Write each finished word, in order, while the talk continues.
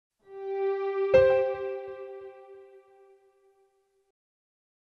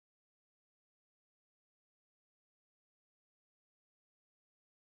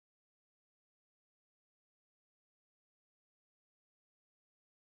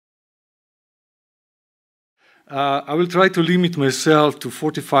I will try to limit myself to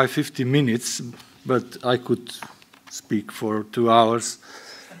 45-50 minutes, but I could speak for 2 hours.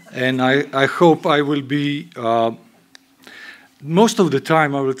 And I hope I will be, most of the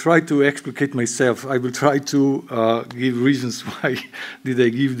time I will try to explicate myself. I will try to give reasons why did I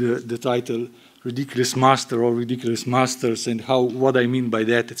give the title Ridiculous Master or Ridiculous Masters and what I mean by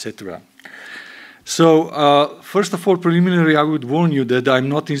that, etc. So, first of all, preliminary, I would warn you that I'm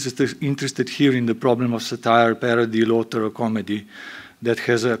not interested here in the problem of satire, parody, laughter, or comedy that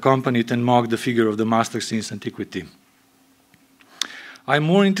has accompanied and marked the figure of the master since antiquity. I'm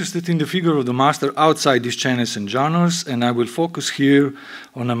more interested in the figure of the master outside these channels and genres, and I will focus here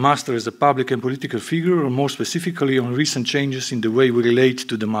on a master as a public and political figure, or more specifically on recent changes in the way we relate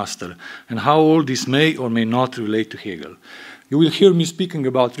to the master, and how all this may or may not relate to Hegel. You will hear me speaking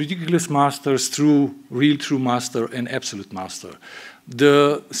about ridiculous masters, true, real true master, and absolute master.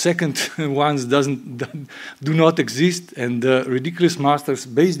 The second ones do not exist, and the ridiculous masters,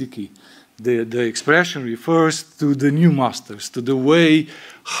 basically, the expression refers to the new masters, to the way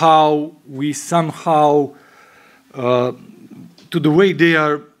how we somehow, to the way they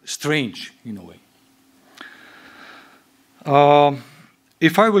are strange, in a way.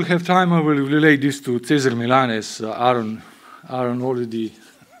 If I will have time, I will relate this to Cesar Milan, as Aaron already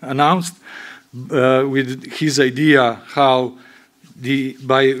announced, with his idea how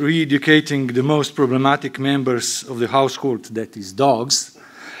by re-educating the most problematic members of the household, that is dogs,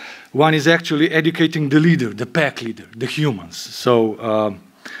 one is actually educating the leader, the pack leader, the humans. So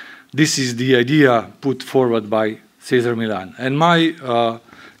this is the idea put forward by Cesar Milan. And my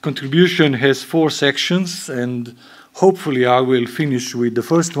contribution has 4 sections, and hopefully I will finish with the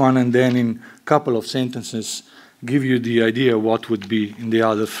first one and then in a couple of sentences give you the idea what would be in the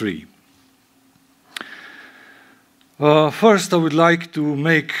other 3. First, I would like to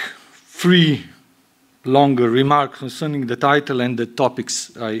make 3 longer remarks concerning the title and the topics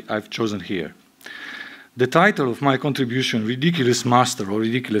I've chosen here. The title of my contribution, Ridiculous Master or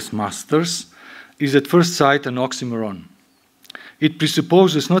Ridiculous Masters, is at first sight an oxymoron. It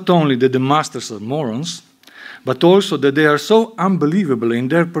presupposes not only that the masters are morons, but also that they are so unbelievable in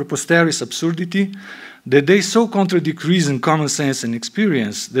their preposterous absurdity that they so contradict reason, common sense, and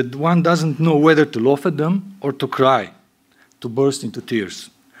experience that one doesn't know whether to laugh at them or to cry, to burst into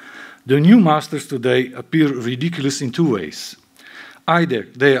tears. The new masters today appear ridiculous in 2 ways. Either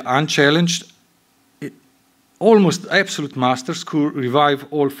they are unchallenged, almost absolute masters who revive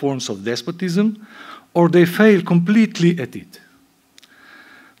all forms of despotism, or they fail completely at it.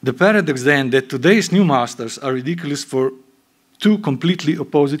 The paradox then that today's new masters are ridiculous for 2 completely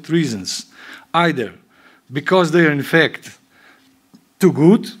opposite reasons. Either because they are in fact too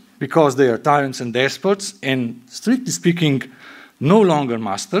good, because they are tyrants and despots, and strictly speaking, no longer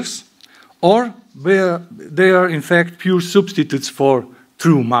masters, or they are in fact pure substitutes for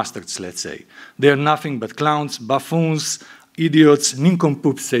true masters, let's say. They are nothing but clowns, buffoons, idiots,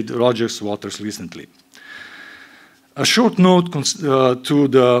 nincompoops, said Rogers Waters recently. A short note to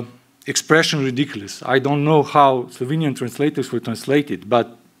the expression ridiculous. I don't know how Slovenian translators will translate it,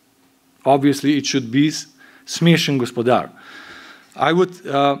 but obviously it should be smešen gospodar. I would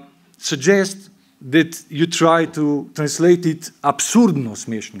suggest that you try to translate it absurdno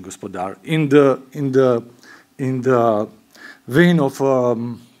smešen gospodar in the vein of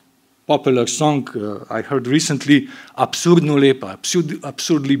popular song I heard recently, absurdno lepa,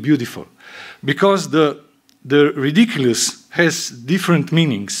 absurdly beautiful, because the ridiculous has different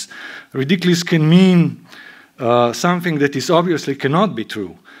meanings. Ridiculous can mean something that is obviously cannot be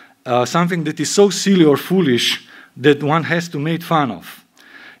true, something that is so silly or foolish that one has to make fun of.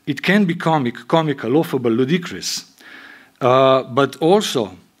 It can be comical, laughable, ludicrous, but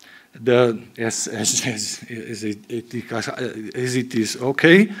also as it is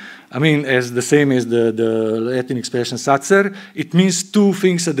okay. I mean, as the same as the Latin expression "satzer," it means 2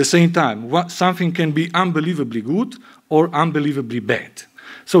 things at the same time. Something can be unbelievably good or unbelievably bad.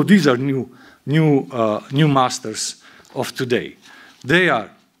 So these are new masters of today. They are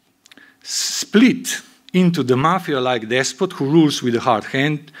split into the mafia-like despot who rules with a hard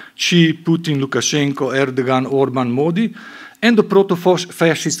hand, Xi, Putin, Lukashenko, Erdogan, Orban, Modi, and the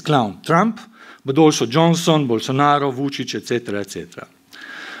proto-fascist clown, Trump, but also Johnson, Bolsonaro, Vucic, etc., etc.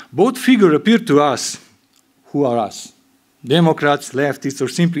 Both figures appear to us, who are us, Democrats, leftists, or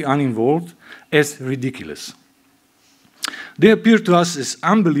simply uninvolved, as ridiculous. They appear to us as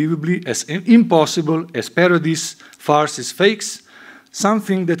unbelievably, as impossible, as parodies, farces, fakes,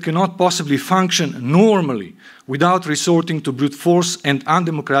 something that cannot possibly function normally without resorting to brute force and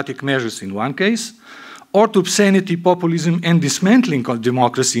undemocratic measures in one case, or to obscenity, populism, and dismantling of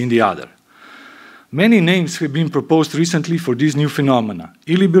democracy in the other. Many names have been proposed recently for this new phenomena.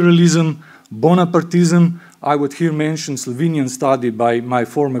 Illiberalism, Bonapartism. I would here mention Slovenian study by my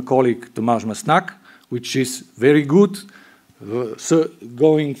former colleague Tomaž Mastnak, which is very good, so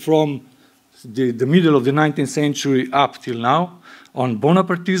going from the middle of the 19th century up till now, on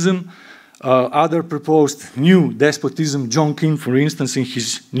Bonapartism. Other proposed new despotism. John Keane, for instance, in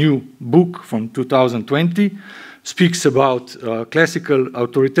his new book from 2020, speaks about classical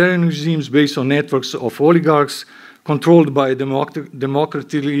authoritarian regimes based on networks of oligarchs controlled by a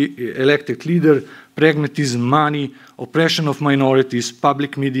democratically elected leader, pragmatism, money, oppression of minorities,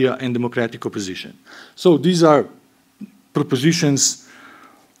 public media, and democratic opposition. So these are propositions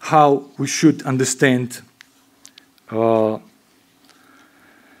how we should understand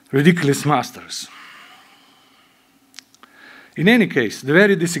ridiculous masters. In any case, the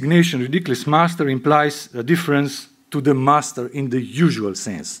very designation ridiculous master implies a difference to the master in the usual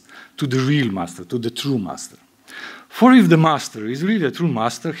sense, to the real master, to the true master. For if the master is really a true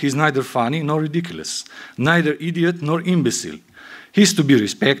master, he is neither funny nor ridiculous, neither idiot nor imbecile. He is to be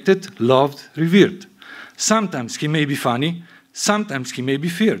respected, loved, revered. Sometimes he may be funny, sometimes he may be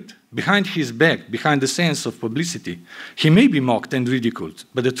feared. Behind his back, behind the sense of publicity, he may be mocked and ridiculed,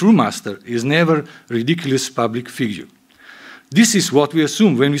 but the true master is never a ridiculous public figure. This is what we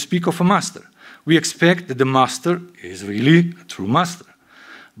assume when we speak of a master. We expect that the master is really a true master.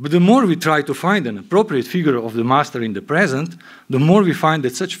 But the more we try to find an appropriate figure of the master in the present, the more we find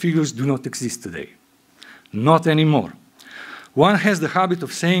that such figures do not exist today. Not anymore. One has the habit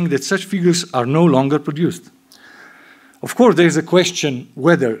of saying that such figures are no longer produced. Of course, there is a question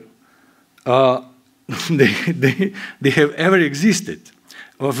whether they have ever existed,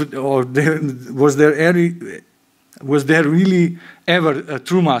 or was there really ever a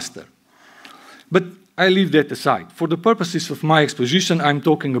true master? But I leave that aside. For the purposes of my exposition, I'm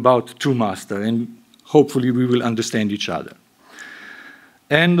talking about true master, and hopefully we will understand each other.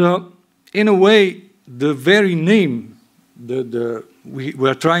 And in a way, the very name we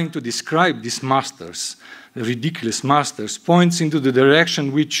are trying to describe these masters, the ridiculous masters, points into the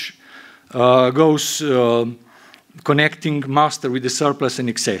direction which goes connecting master with the surplus and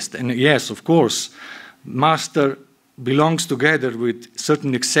excess. And yes, of course, master belongs together with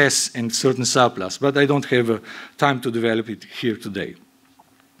certain excess and certain surplus, but I don't have time to develop it here today.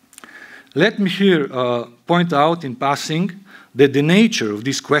 Let me here point out in passing that the nature of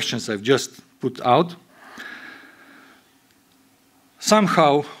these questions I've just put out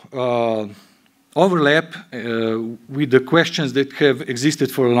somehow overlap with the questions that have existed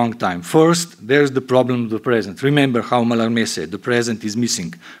for a long time. First, there's the problem of the present. Remember how Mallarmé said, the present is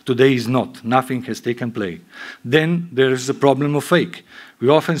missing. Today is not. Nothing has taken place. Then there is the problem of fake. We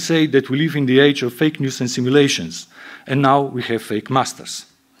often say that we live in the age of fake news and simulations, and now we have fake masters.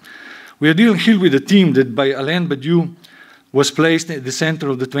 We are dealing here with a theme that by Alain Badiou was placed at the center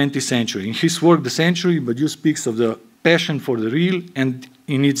of the 20th century. In his work, The Century, Badiou speaks of the passion for the real and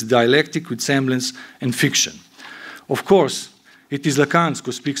in its dialectic with semblance and fiction. Of course, it is Lacan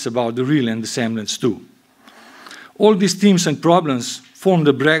who speaks about the real and the semblance too. All these themes and problems form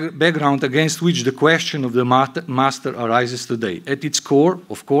the background against which the question of the master arises today. At its core,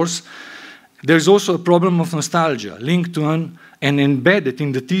 of course, there is also a problem of nostalgia linked to and embedded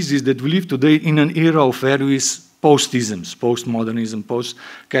in the thesis that we live today in an era of various post-isms, post-modernism,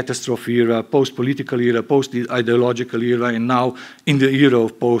 post-catastrophe era, post-political era, post-ideological era, and now in the era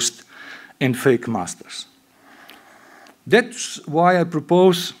of post and fake masters. That's why I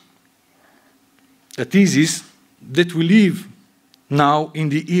propose a thesis that we live now in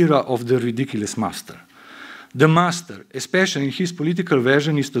the era of the ridiculous master. The master, especially in his political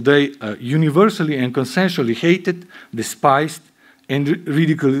version, is today a universally and consensually hated, despised, and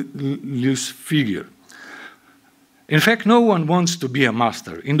ridiculous figure. In fact, no one wants to be a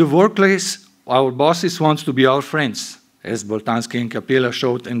master. In the workplace, our bosses want to be our friends, as Boltanski and Capella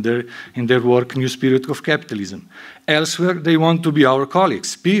showed in their work, New Spirit of Capitalism. Elsewhere, they want to be our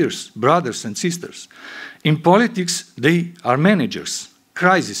colleagues, peers, brothers and sisters. In politics, they are managers,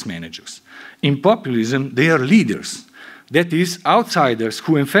 crisis managers. In populism, they are leaders. That is, outsiders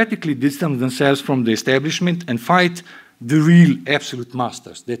who emphatically distance themselves from the establishment and fight the real absolute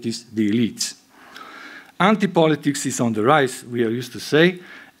masters, that is, the elites. Anti-politics is on the rise, we are used to say,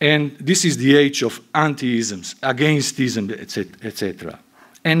 and this is the age of anti-isms, against-ism, etc.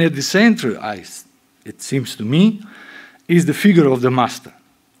 And at the center, it seems to me, is the figure of the master.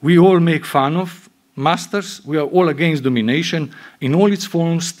 We all make fun of masters, we are all against domination in all its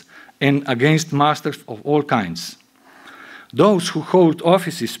forms and against masters of all kinds. Those who hold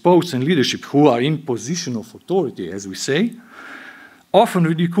offices, posts, and leadership, who are in position of authority, as we say, often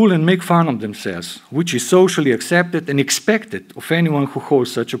ridicule and make fun of themselves, which is socially accepted and expected of anyone who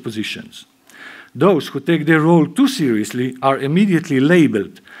holds such positions. Those who take their role too seriously are immediately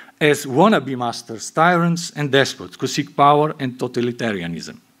labeled as wannabe masters, tyrants, and despots who seek power and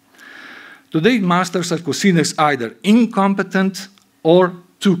totalitarianism. Today, masters are considered either incompetent or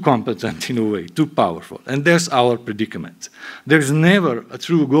too competent in a way, too powerful. And that's our predicament. There's never a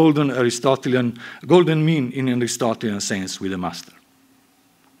true golden mean in an Aristotelian sense with a master.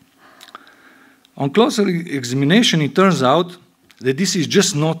 On closer examination, it turns out that this is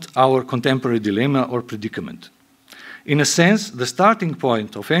just not our contemporary dilemma or predicament. In a sense, the starting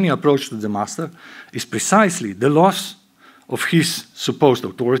point of any approach to the master is precisely the loss of his supposed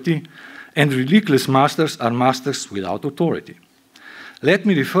authority, and ridiculous masters are masters without authority. Let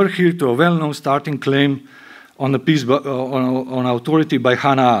me refer here to a well-known starting claim on authority by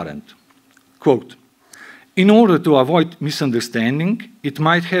Hannah Arendt. Quote, "In order to avoid misunderstanding, it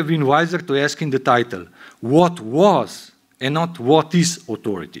might have been wiser to ask in the title, what was and not what is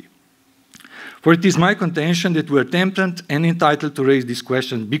authority? For it is my contention that we are tempted and entitled to raise this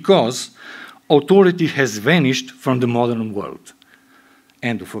question because authority has vanished from the modern world."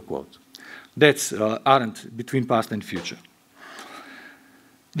 End of a quote. That's Arendt, Between Past and Future.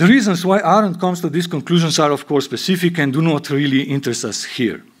 The reasons why Arendt comes to these conclusions are, of course, specific and do not really interest us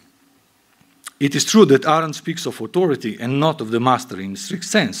here. It is true that Arendt speaks of authority and not of the master in strict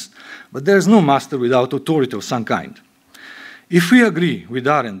sense, but there is no master without authority of some kind. If we agree with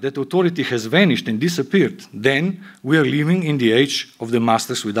Arendt that authority has vanished and disappeared, then we are living in the age of the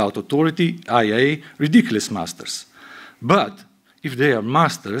masters without authority, i.e. ridiculous masters. But if they are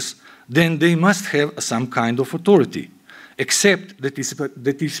masters, then they must have some kind of authority, except that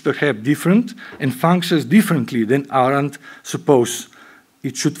it is perhaps different and functions differently than Arendt supposes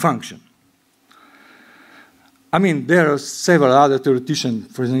it should function. I mean, there are several other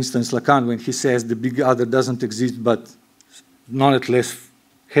theoreticians, for instance, Lacan, when he says the big other doesn't exist, but nonetheless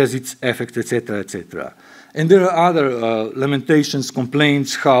has its effect, etc., etc. And there are other lamentations,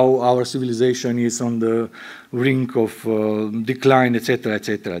 complaints, how our civilization is on the brink of decline, etc.,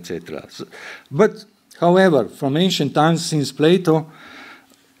 etc., etc. But, however, from ancient times, since Plato,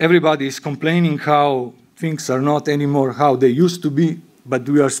 everybody is complaining how things are not anymore how they used to be, but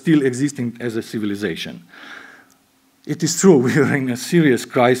we are still existing as a civilization. It is true, we are in a serious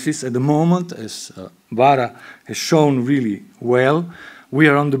crisis at the moment, as Vara has shown really well. We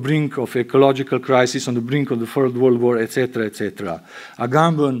are on the brink of ecological crisis, on the brink of the Third World War, etc., etc.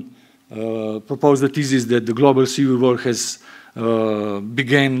 Agamben proposed the thesis that the global civil war has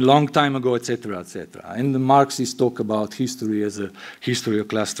began long time ago, etc., etc. And the Marxists talk about history as a history of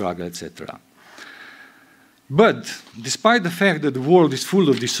class struggle, etc. But despite the fact that the world is full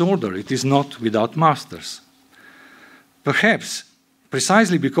of disorder, it is not without masters. Perhaps,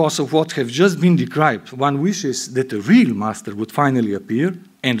 precisely because of what have just been described, one wishes that a real master would finally appear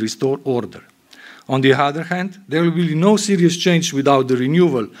and restore order. On the other hand, there will be no serious change without the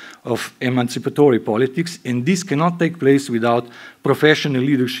renewal of emancipatory politics, and this cannot take place without professional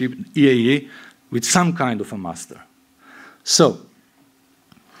leadership, i.e., with some kind of a master. So,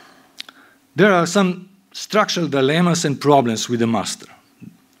 there are some structural dilemmas and problems with the master.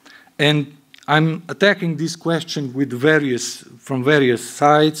 And I'm attacking this question with from various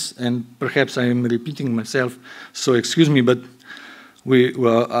sides, and perhaps I am repeating myself, so excuse me, but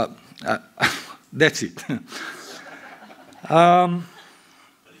that's it.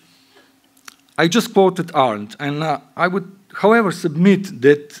 I just quoted Arendt, and I would, however, submit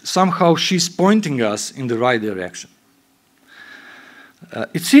that somehow she's pointing us in the right direction.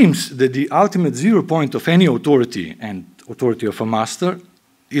 It seems that the ultimate zero point of any authority, and authority of a master,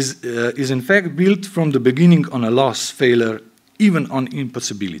 is in fact built from the beginning on a loss, failure, even on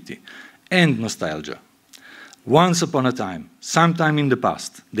impossibility, and nostalgia. Once upon a time, sometime in the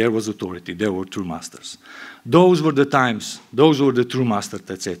past, there was authority, there were true masters. Those were the times, those were the true masters,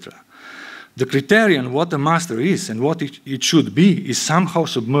 etc. The criterion what a master is and what it should be is somehow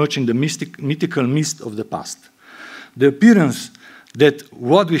submerged in the mythical mist of the past. The appearance that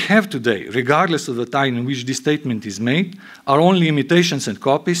what we have today, regardless of the time in which this statement is made, are only imitations and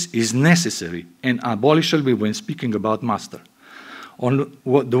copies, is necessary and abolishable when speaking about master. On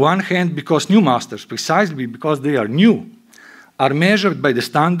the one hand, because new masters, precisely because they are new, are measured by the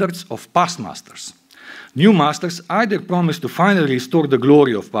standards of past masters. New masters either promise to finally restore the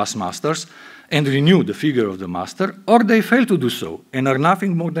glory of past masters and renew the figure of the master, or they fail to do so and are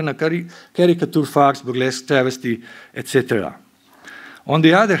nothing more than a caricature, farce, burlesque, travesty, etc. On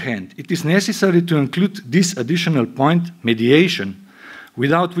the other hand, it is necessary to include this additional point, mediation,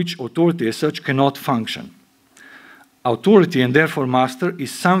 without which authority as such cannot function. authority and therefore master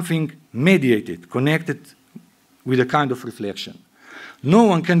is something mediated, connected with a kind of reflection. No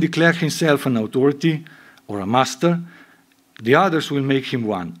one can declare himself an authority or a master. The others will make him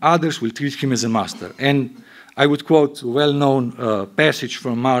one. Others will treat him as a master. And I would quote a well-known passage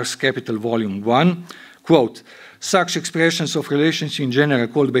from Marx' Capital, Volume 1, quote, "Such expressions of relationship in general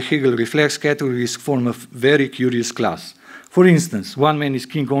called by Hegel reflex categories form a very curious class. For instance, one man is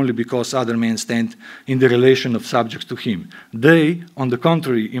king only because other men stand in the relation of subjects to him. They, on the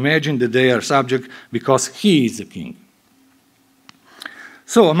contrary, imagine that they are subject because he is a king.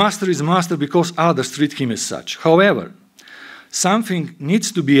 So a master is a master because others treat him as such. However, something needs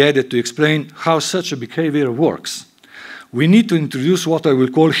to be added to explain how such a behavior works. We need to introduce what I will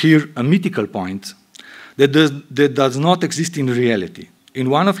call here a mythical point that does not exist in reality. In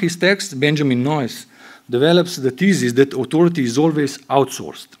one of his texts, Benjamin Noyes develops the thesis that authority is always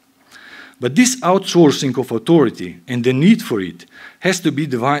outsourced. But this outsourcing of authority and the need for it has to be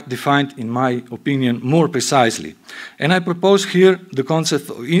defined, in my opinion, more precisely. And I propose here the concept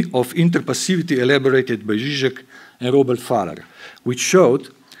of interpassivity elaborated by Zizek and Robert Fowler, which showed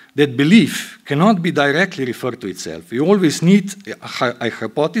that belief cannot be directly referred to itself. You always need a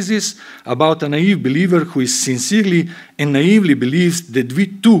hypothesis about a naive believer who is sincerely and naively believes that we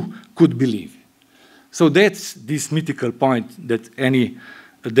too could believe. So that's this mythical point that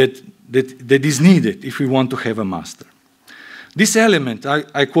that is needed if we want to have a master. This element,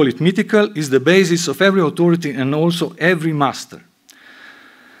 I call it mythical, is the basis of every authority and also every master.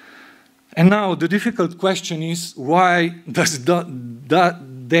 And now the difficult question is, why does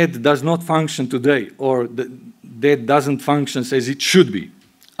that does not function today, or that doesn't function as it should be?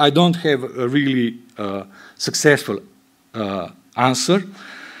 I don't have a really successful answer,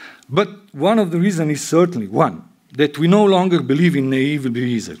 but one of the reasons is certainly one, that we no longer believe in naive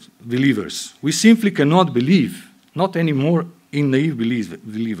believers. We simply cannot believe, not anymore, in naive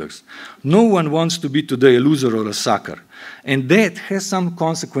believers. No one wants to be today a loser or a sucker. And that has some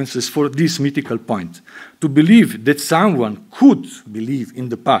consequences for this mythical point. To believe that someone could believe in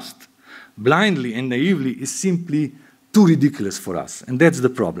the past blindly and naively is simply too ridiculous for us. And that's the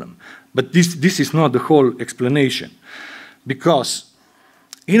problem. But this is not the whole explanation. Because,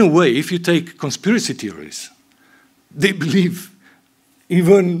 in a way, if you take conspiracy theories, they believe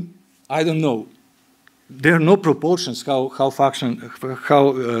even, I don't know, there are no proportions how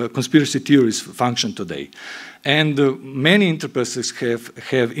conspiracy theories function today. And many interpreters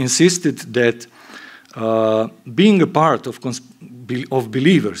have insisted that being a part of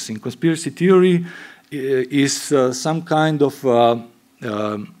believers in conspiracy theory is some kind of,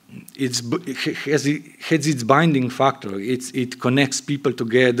 has its binding factor. It connects people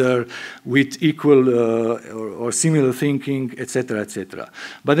together with equal or similar thinking, etc., etc.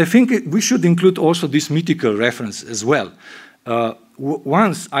 But I think we should include also this mythical reference as well.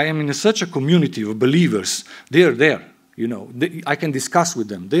 Once I am in such a community of believers, they are there. You know, I can discuss with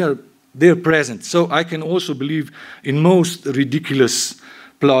them. They are present. So I can also believe in most ridiculous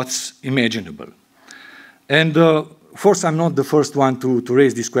plots imaginable. And of course, I'm not the first one to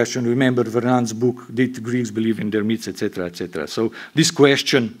raise this question. Remember Vernon's book, Did Greeks Believe in Their Myths, etc., etc. So this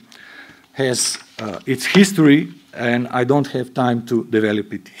question has its history, and I don't have time to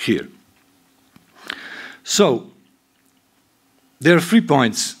develop it here. So there are 3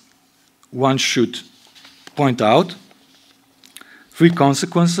 points one should point out, 3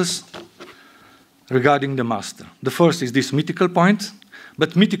 consequences regarding the master. The first is this mythical point.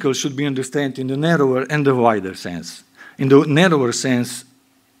 But mythical should be understood in the narrower and the wider sense. In the narrower sense,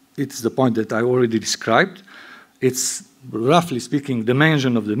 it's the point that I already described. It's, roughly speaking, the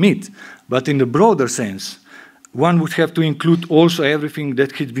dimension of the myth. But in the broader sense, one would have to include also everything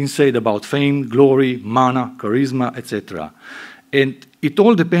that has been said about fame, glory, mana, charisma, etc. And it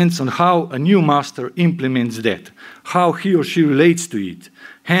all depends on how a new master implements that, how he or she relates to it,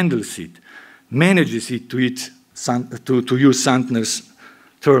 handles it, manages it to use Santner's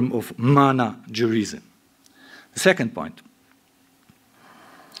term of managerism. The second point.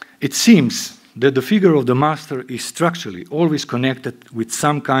 It seems that the figure of the master is structurally always connected with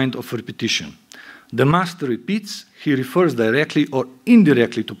some kind of repetition. The master repeats, he refers directly or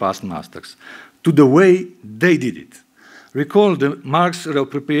indirectly to past masters, to the way they did it. Recall the Marx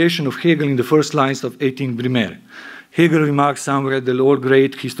reappropriation of Hegel in the first lines of 18 Brumaire. Hegel remarks somewhere that all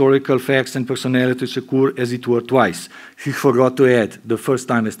great historical facts and personalities occur as it were twice. He forgot to add the first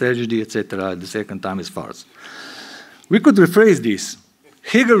time as tragedy, etc., the second time as farce. We could rephrase this.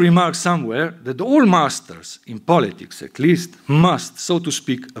 Hegel remarks somewhere that all masters, in politics at least, must, so to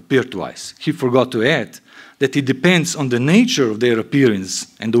speak, appear twice. He forgot to add that it depends on the nature of their appearance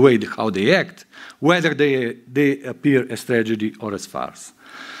and the way how they act, whether they appear as tragedy or as farce.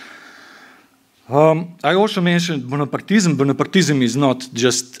 I also mentioned Bonapartism. Bonapartism is not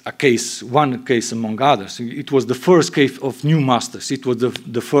just a case, one case among others. It was the first case of new masters. It was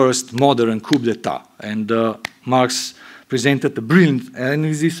the first modern coup d'etat. And Marx presented a brilliant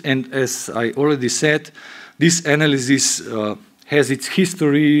analysis. And as I already said, this analysis has its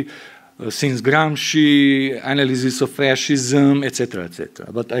history since Gramsci, analysis of fascism, etc., etc.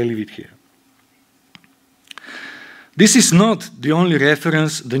 But I leave it here. This is not the only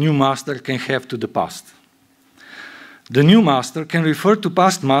reference the new master can have to the past. The new master can refer to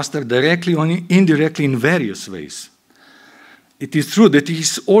past master directly or indirectly in various ways. It is true that he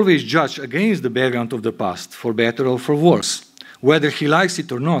is always judged against the background of the past, for better or for worse. Whether he likes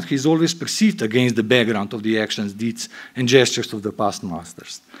it or not, he is always perceived against the background of the actions, deeds, and gestures of the past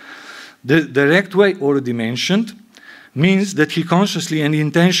masters. The direct way already mentioned means that he consciously and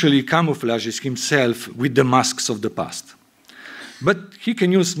intentionally camouflages himself with the masks of the past. But he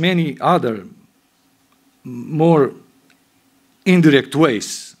can use many other more indirect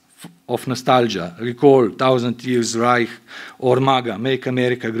ways of nostalgia, recall 1,000 Years Reich or MAGA, Make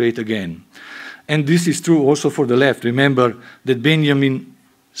America Great Again. And this is true also for the left. Remember that Benjamin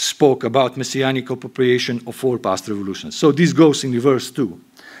spoke about messianic appropriation of all past revolutions. So this goes in reverse too.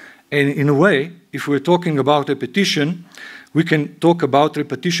 And in a way, if we're talking about repetition, we can talk about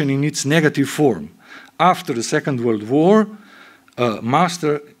repetition in its negative form. After the Second World War,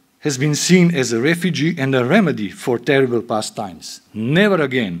 master has been seen as a refugee and a remedy for terrible past times. Never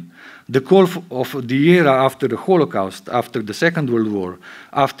again. The call of the era after the Holocaust, after the Second World War,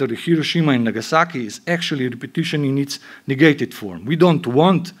 after the Hiroshima and Nagasaki is actually repetition in its negated form. We don't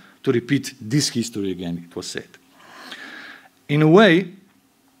want to repeat this history again, it was said. In a way,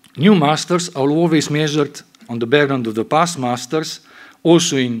 new masters are always measured on the background of the past masters,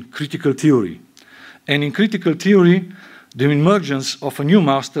 also in critical theory. And in critical theory, the emergence of a new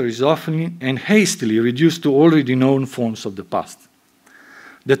master is often and hastily reduced to already known forms of the past.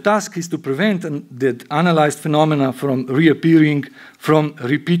 The task is to prevent the analyzed phenomena from reappearing, from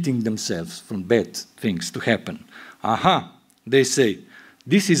repeating themselves, from bad things to happen. Aha, they say,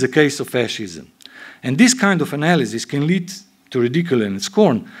 this is a case of fascism. And this kind of analysis can lead to ridicule and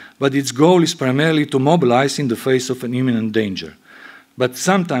scorn, but its goal is primarily to mobilize in the face of an imminent danger. But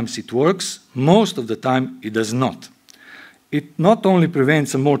sometimes it works, most of the time it does not. It not only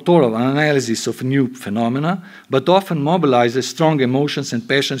prevents a more thorough analysis of new phenomena, but often mobilizes strong emotions and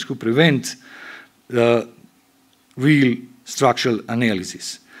passions who prevent real structural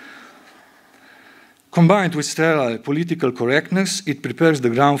analysis. Combined with sterile political correctness, it prepares the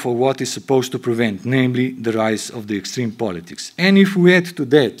ground for what is supposed to prevent, namely the rise of the extreme politics. And if we add to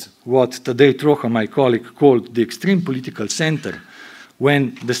that what Tadej Trocha, my colleague, called the extreme political center,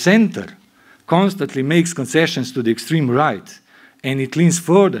 when the center constantly makes concessions to the extreme right, and it leans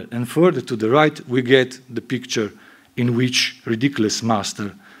further and further to the right, we get the picture in which ridiculous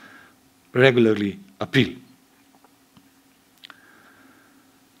masters regularly appeal.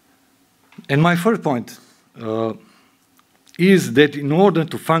 And my third point is that in order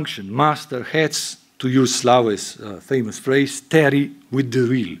to function, master has, to use Slaue's famous phrase, tarry with the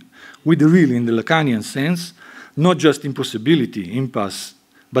real. With the real in the Lacanian sense, not just impossibility, impasse,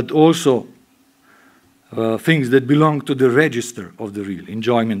 but also things that belong to the register of the real,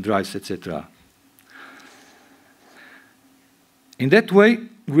 enjoyment, drives, etc. In that way,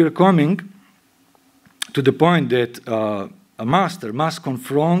 we are coming to the point that a master must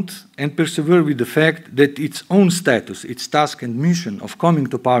confront and persevere with the fact that its own status, its task and mission of coming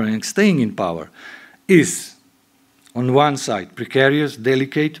to power and staying in power is, on one side, precarious,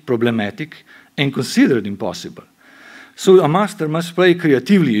 delicate, problematic, and considered impossible. So a master must play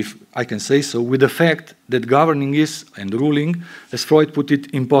creatively, if I can say so, with the fact that governing is, and ruling, as Freud put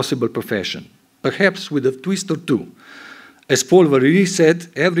it, impossible profession, perhaps with a twist or two. As Paul Valéry said,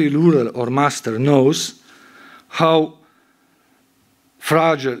 every ruler or master knows how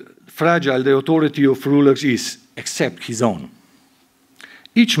fragile the authority of rulers is, except his own.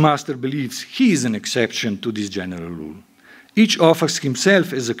 Each master believes he is an exception to this general rule. Each offers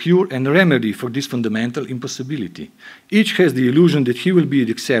himself as a cure and remedy for this fundamental impossibility. Each has the illusion that he will be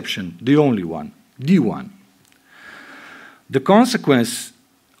the exception, the only one, the one. The consequence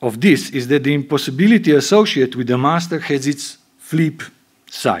of this is that the impossibility associated with the master has its flip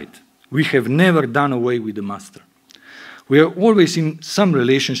side. We have never done away with the master. We are always in some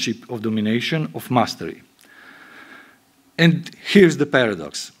relationship of domination, of mastery. And here's the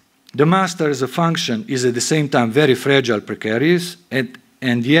paradox. The master as a function is at the same time very fragile, precarious,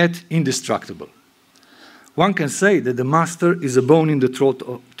 and yet indestructible. one can say that the master is a bone in the throat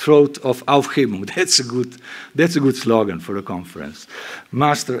of Aufhebung. That's a good slogan for a conference.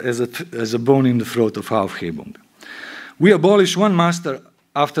 Master as a bone in the throat of Aufhebung. We abolish one master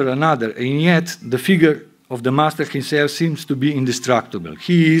after another, and yet the figure of the master himself seems to be indestructible.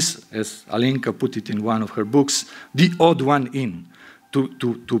 He is, as Alenka put it in one of her books, the odd one in,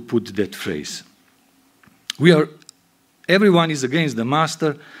 to put that phrase. Everyone is against the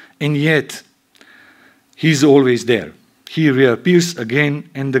master, and yet he's always there. He reappears again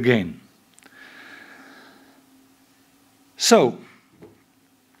and again. So,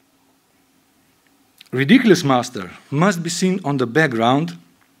 ridiculous master must be seen on the background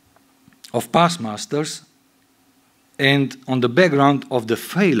of past masters and on the background of the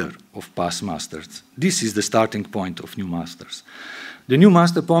failure of past masters. This is the starting point of new masters. The new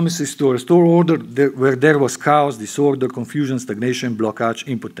master promises to restore order where there was chaos, disorder, confusion, stagnation, blockage,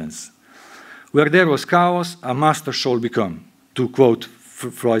 impotence. Where there was chaos, a master shall become, to quote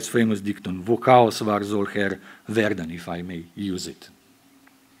Freud's famous dictum, wo Chaos war, soll werden, if I may use it.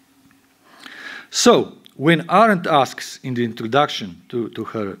 So, when Arendt asks in the introduction to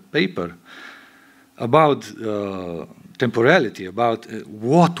her paper about temporality, about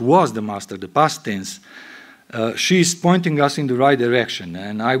what was the master, the past tense, she is pointing us in the right direction.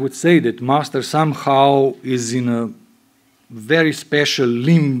 And I would say that master somehow is in a very special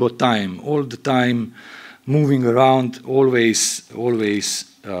limbo time, all the time moving around, always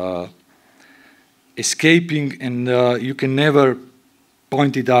escaping, and you can never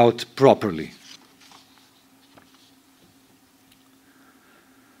point it out properly.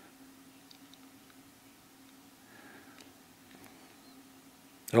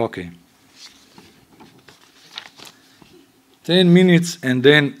 Okay. 10 minutes and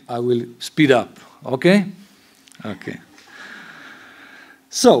then I will speed up, okay? Okay.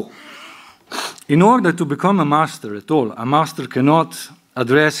 So, in order to become a master at all, a master cannot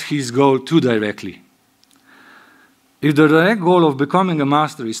address his goal too directly. If the direct goal of becoming a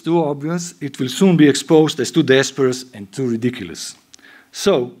master is too obvious, it will soon be exposed as too desperate and too ridiculous.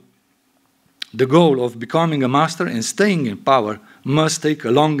 So, the goal of becoming a master and staying in power must take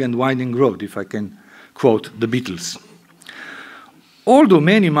a long and winding road, if I can quote the Beatles. Although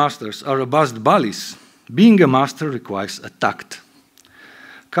many masters are robust bullies, being a master requires a tact,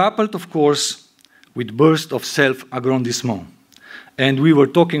 coupled, of course, with bursts of self-aggrandissement. And we were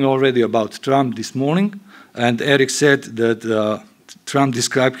talking already about Trump this morning, and Eric said that Trump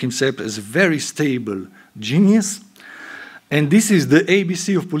described himself as a very stable genius. And this is the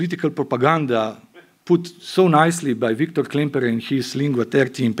ABC of political propaganda put so nicely by Victor Klemperer in his Lingua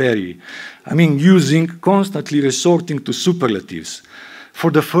Tertii Imperii. I mean, constantly resorting to superlatives. For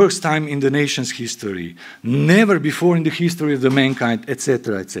the first time in the nation's history, never before in the history of the mankind,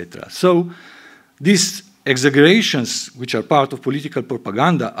 etc., etc. So these exaggerations, which are part of political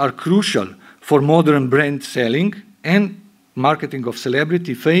propaganda, are crucial for modern brand selling and marketing of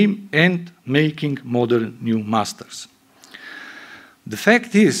celebrity, fame, and making modern new masters. The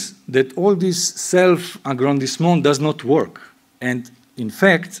fact is that all this self-aggrandissement does not work. And in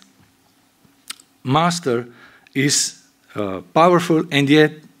fact, master is powerful, and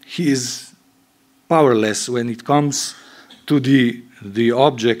yet he is powerless when it comes to the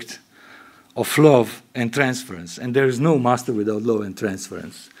object of love and transference. And there is no master without love and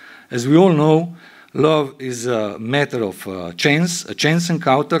transference. As we all know, love is a matter of chance, a chance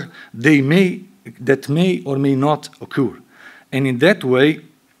encounter that may or may not occur. And in that way,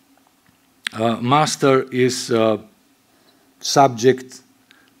 master is subject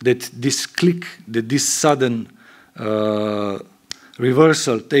that this click, that this sudden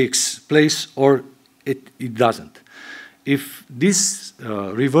reversal takes place, or it doesn't. If this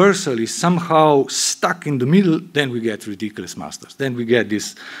reversal is somehow stuck in the middle, then we get ridiculous masters. Then we get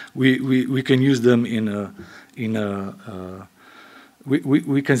this. We can use them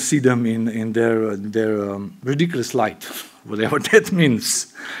we can see them in their ridiculous light, whatever that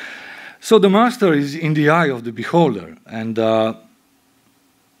means. So the master is in the eye of the beholder, and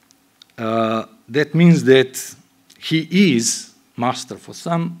that means that he is master for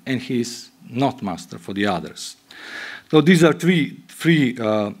some, and he is not master for the others. So these are three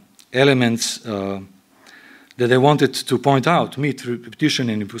elements that I wanted to point out: myth, repetition,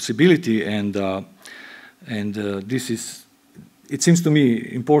 and impossibility. And this is, it seems to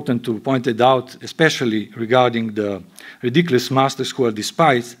me, important to point it out, especially regarding the ridiculous masters who are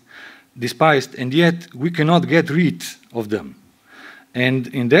despised, and yet we cannot get rid of them. And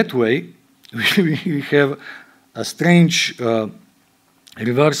in that way, we have a strange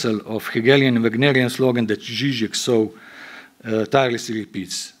reversal of Hegelian and Wagnerian slogan that Zizek so tirelessly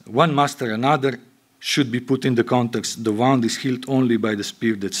repeats: one master another, should be put in the context, the wound is healed only by the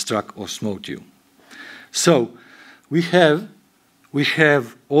spear that struck or smote you. So we have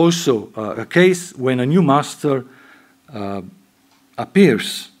also a case when a new master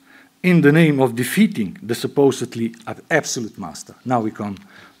appears in the name of defeating the supposedly absolute master. Now we come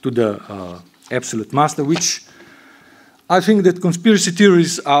to the absolute master, which I think that conspiracy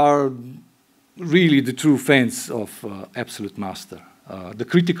theories are really the true fans of absolute master. The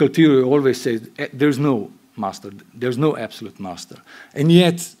critical theory always says there's no master, there's no absolute master. And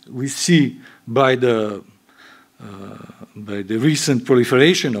yet we see by the recent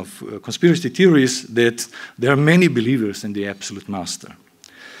proliferation of conspiracy theories that there are many believers in the absolute master.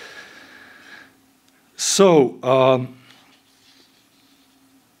 So,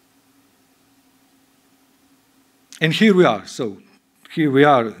 and here we are. So here we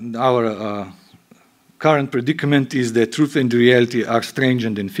are. Our current predicament is that truth and reality are strange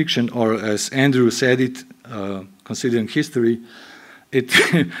and in fiction, or as Andrew said it, considering history,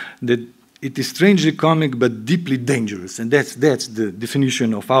 that it is strangely comic but deeply dangerous, and that's the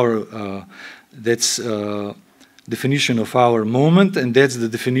definition of our definition of our moment, and that's the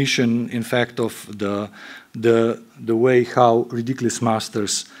definition, in fact, of the way how ridiculous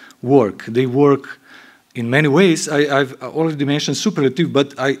masters work. They work in many ways. I've already mentioned superlative,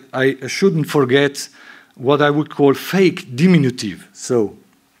 but I shouldn't forget what I would call fake diminutive. So,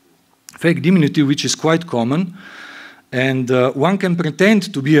 fake diminutive, which is quite common, and one can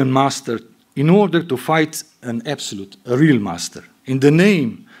pretend to be a master in order to fight an absolute, a real master, in the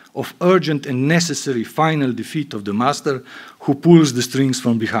name of urgent and necessary final defeat of the master who pulls the strings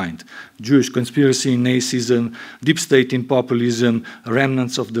from behind. Jewish conspiracy in Nazism, deep state in populism,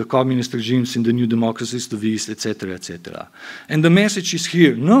 remnants of the communist regimes in the new democracies to the East, etc., etc. And the message is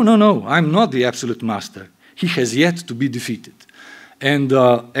here, no, no, no, I'm not the absolute master. He has yet to be defeated. And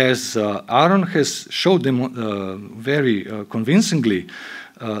as Aaron has showed them very convincingly,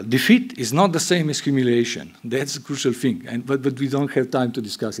 defeat is not the same as humiliation. That's a crucial thing, but we don't have time to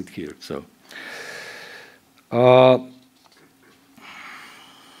discuss it here. So,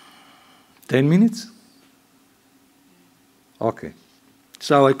 10 minutes? Okay.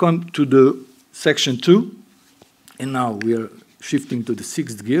 So I come to the section 2, and now we are shifting to the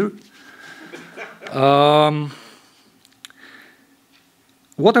 6th gear.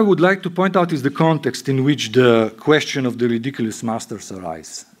 What I would like to point out is the context in which the question of the ridiculous masters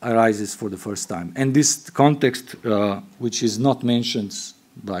arises for the first time. And this context, which is not mentioned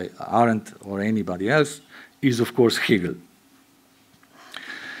by Arendt or anybody else, is of course Hegel.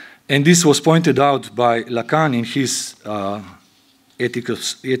 And this was pointed out by Lacan in his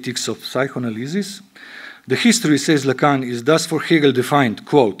Ethics of Psychoanalysis. The history, says Lacan, is thus for Hegel defined,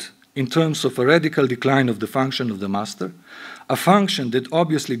 quote, in terms of a radical decline of the function of the master, a function that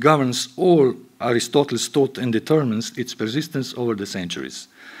obviously governs all Aristotle's thought and determines its persistence over the centuries.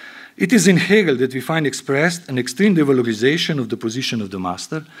 It is in Hegel that we find expressed an extreme devalorization of the position of the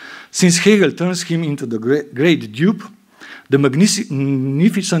master, since Hegel turns him into the great dupe, the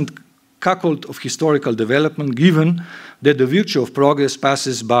magnificent cuckold of historical development, given that the virtue of progress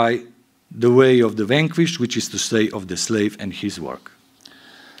passes by the way of the vanquished, which is to say of the slave and his work.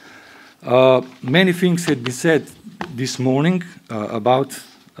 Many things had been said this morning about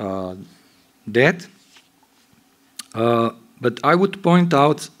that, but I would point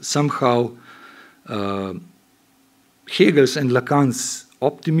out somehow Hegel's and Lacan's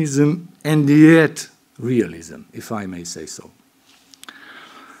optimism and yet realism, if I may say so.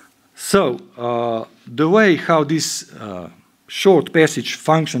 So, the way how this short passage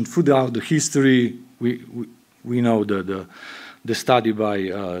functioned throughout the history, we know the study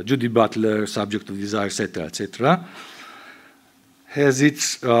by Judy Butler, Subject of Desire, etc., etc., has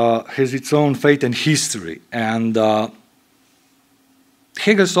its own fate and history. And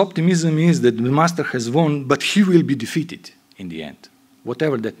Hegel's optimism is that the master has won, but he will be defeated in the end,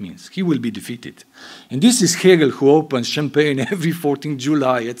 whatever that means. He will be defeated. And this is Hegel who opens champagne every 14th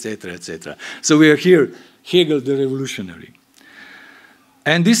July, etc., etc. So we are here, Hegel the revolutionary.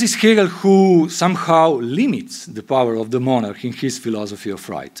 And this is Hegel who somehow limits the power of the monarch in his philosophy of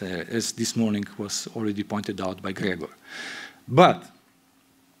right, as this morning was already pointed out by Gregor. But,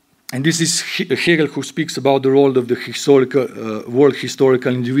 and this is Hegel who speaks about the role of the world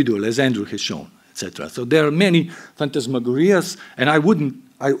historical individual, as Andrew has shown, etc. So there are many phantasmagorias, and I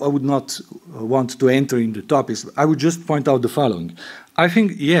would not want to enter in the topics. I would just point out the following. I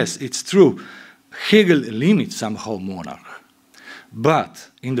think, yes, it's true, Hegel limits somehow monarch. But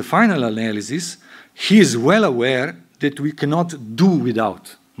in the final analysis, he is well aware that we cannot do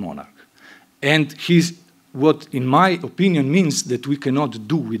without monarch. And he's what, in my opinion, means that we cannot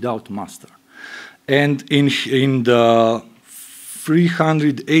do without master. And in the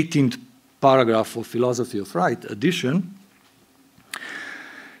 318th paragraph of Philosophy of Right edition,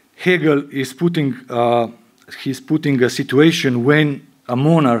 Hegel is putting a situation when a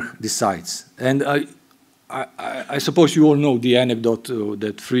monarch decides. And I suppose you all know the anecdote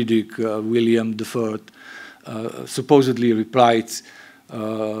that Friedrich William III supposedly replied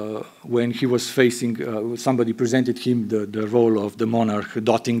when he was facing, somebody presented him the role of the monarch,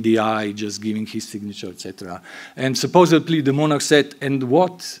 dotting the I, just giving his signature, etc. And supposedly the monarch said, and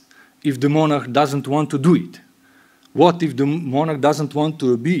what if the monarch doesn't want to do it? What if the monarch doesn't want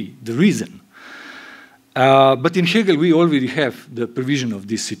to be the reason? But in Hegel, we already have the provision of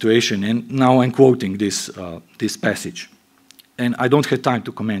this situation, and now I'm quoting this passage. And I don't have time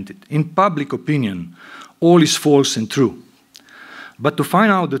to comment it. In public opinion, all is false and true. But to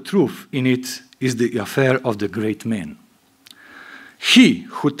find out the truth in it is the affair of the great man. He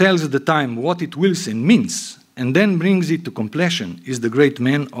who tells the time what it wills and means, and then brings it to completion, is the great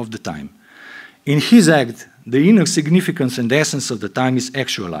man of the time. In his act, the inner significance and essence of the time is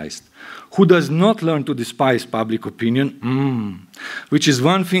actualized. Who does not learn to despise public opinion, which is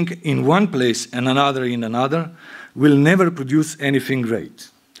one thing in one place and another in another, will never produce anything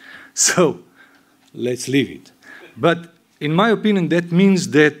great. So, let's leave it. But in my opinion, that means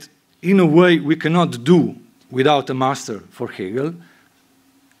that in a way we cannot do without a master for Hegel.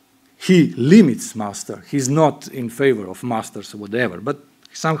 He limits master. He's not in favor of masters or whatever, but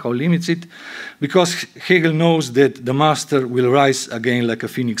somehow limits it because Hegel knows that the master will rise again like a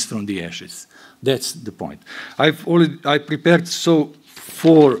phoenix from the ashes. That's the point. I prepared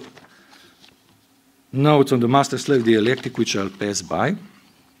 4 notes on the master-slave dialectic, which I'll pass by.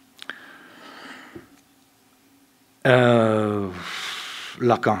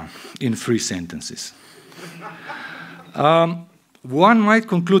 Lacan, in 3 sentences. One might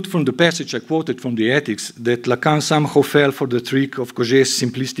conclude from the passage I quoted from the Ethics that Lacan somehow fell for the trick of Cauchy's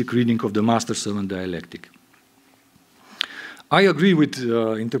simplistic reading of the master-servant dialectic. I agree with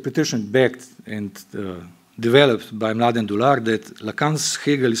interpretation backed and developed by Mladen Dolar that Lacan's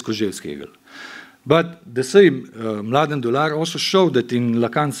Hegel is Cauchy's Hegel. But the same Mladen Dolar also showed that in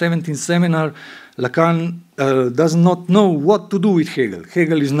Lacan's 17th seminar, Lacan does not know what to do with Hegel.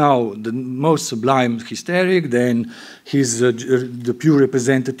 Hegel is now the most sublime hysteric, then he's the pure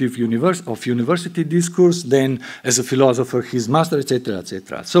representative of university discourse, then as a philosopher he's master, etc.,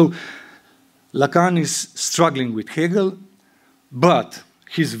 etc. So Lacan is struggling with Hegel, but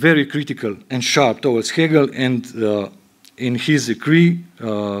he's very critical and sharp towards Hegel, and in his decree,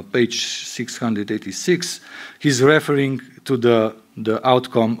 page 686, he's referring to the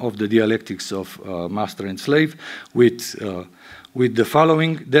outcome of the dialectics of master and slave with the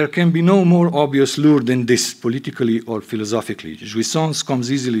following: there can be no more obvious lure than this, politically or philosophically. Jouissance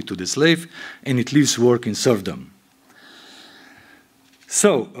comes easily to the slave, and it leaves work in serfdom.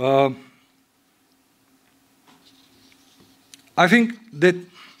 So, I think that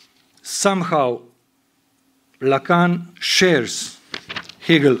somehow Lacan shares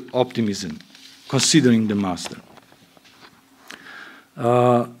Hegel optimism, considering the master.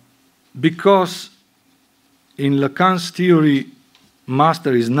 Because in Lacan's theory,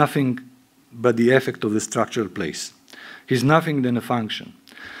 master is nothing but the effect of the structural place. He's nothing than a function.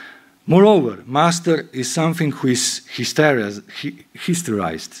 Moreover, master is something who is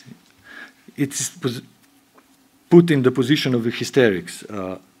hysterized. It's put in the position of the hysterics.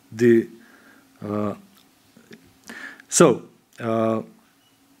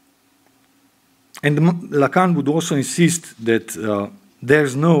 And Lacan would also insist that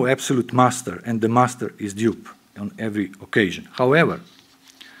there's no absolute master, and the master is dupe on every occasion. However,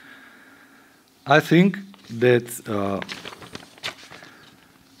 I think that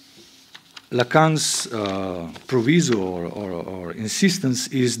Lacan's proviso or insistence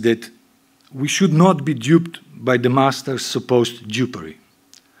is that we should not be duped by the master's supposed dupery.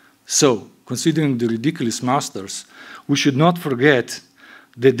 So, considering the ridiculous masters, we should not forget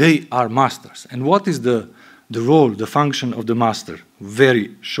that they are masters. And what is the role, the function of the master?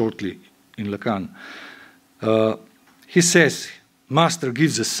 Very shortly in Lacan. He says, master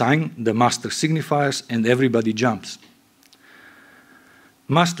gives a sign, the master signifies, and everybody jumps.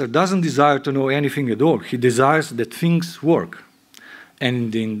 Master doesn't desire to know anything at all. He desires that things work.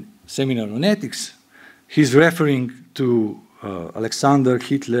 And in Seminar on Ethics, he's referring to Alexander,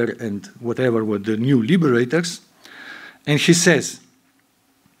 Hitler, and whatever were the new liberators. And he says,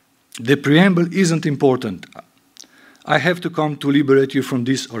 the preamble isn't important. I have to come to liberate you from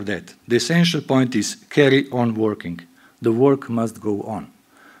this or that. The essential point is carry on working. The work must go on.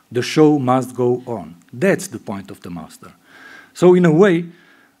 The show must go on. That's the point of the master. So in a way,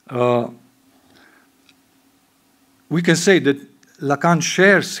 we can say that Lacan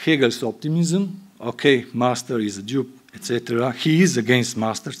shares Hegel's optimism. Okay, master is a dupe, etc. He is against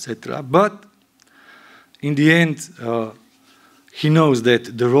master, etc. But in the end, he knows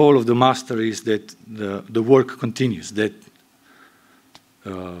that the role of the master is that the work continues, that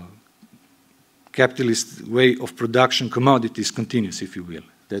capitalist way of production commodities continues, if you will,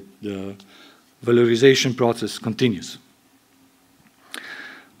 that the valorization process continues.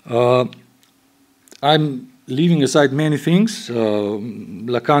 I'm leaving aside many things.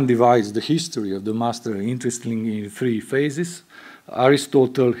 Lacan divides the history of the master interestingly in 3 phases: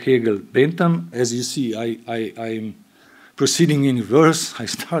 Aristotle, Hegel, Bentham. As you see, I'm proceeding in reverse. I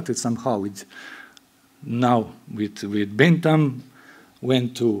started somehow with Bentham,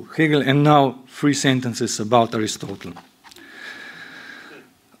 went to Hegel, and now 3 sentences about Aristotle.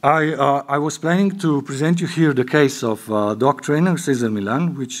 I was planning to present you here the case of dog trainer Cesar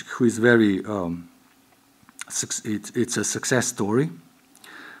Milan, who is very, it's a success story,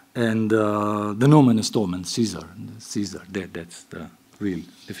 and the nomen est omen, Caesar, that's the real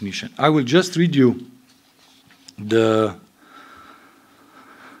definition. I will just read you the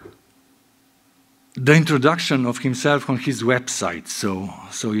introduction of himself on his website,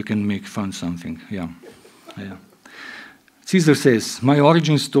 so you can make fun something. Yeah. Cesar says, my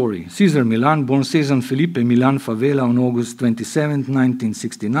origin story. Cesar Milan, born Cesar Felipe Milan Favela on August 27,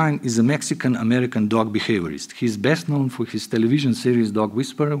 1969, is a Mexican-American dog behaviorist. He is best known for his television series Dog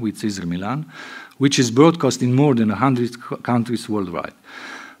Whisperer with Cesar Milan, which is broadcast in more than 100 countries worldwide.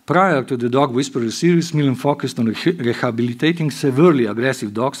 Prior to the Dog Whisperer series, Milan focused on rehabilitating severely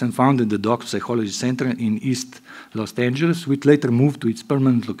aggressive dogs and founded the Dog Psychology Center in East Los Angeles, which later moved to its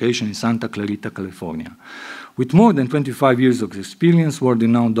permanent location in Santa Clarita, California. With more than 25 years of experience,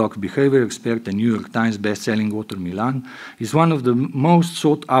 world-renowned dog behavior expert and New York Times best-selling author Milan is one of the most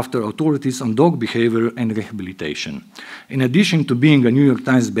sought-after authorities on dog behavior and rehabilitation. In addition to being a New York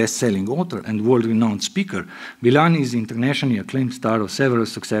Times best-selling author and world-renowned speaker, Milan is internationally acclaimed star of several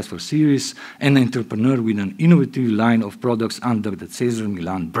successful series and an entrepreneur with an innovative line of products under the Cesar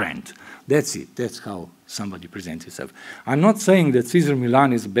Milan brand. That's it. That's how somebody presents himself. I'm not saying that Cesar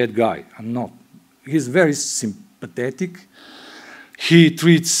Milan is a bad guy. I'm not. He's very sympathetic. He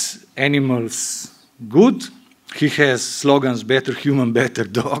treats animals good. He has slogans: better human, better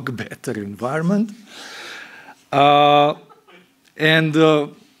dog, better environment. Aaron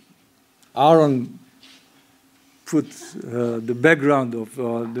put the background of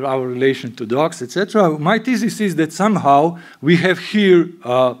our relation to dogs, etc. My thesis is that somehow we have here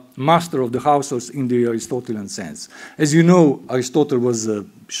a master of the household in the Aristotelian sense. As you know, Aristotle was a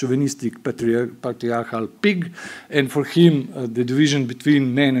chauvinistic patriarchal pig, and for him the division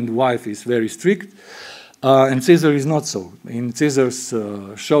between man and wife is very strict, and Caesar is not so. In Caesar's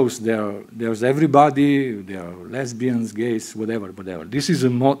shows there's everybody, there are lesbians, gays, whatever. This is a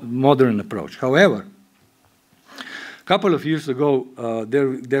modern approach. However, a couple of years ago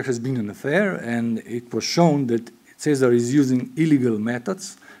there has been an affair, and it was shown that Caesar is using illegal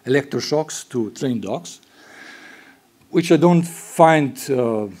methods, electroshocks, to train dogs, which I don't find,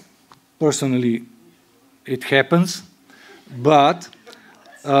 personally, it happens, but,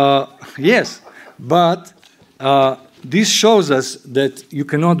 yes, but this shows us that you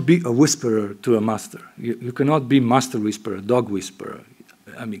cannot be a whisperer to a master. You cannot be master whisperer, dog whisperer.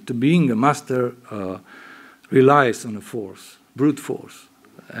 I mean, to being a master relies on a force, brute force,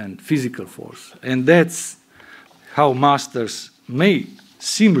 and physical force. And that's how masters may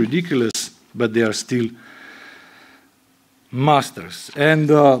seem ridiculous, but they are still masters. And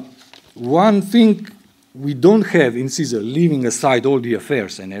one thing we don't have in Caesar, leaving aside all the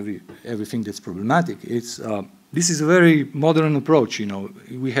affairs and everything that's problematic, it's this is a very modern approach. You know,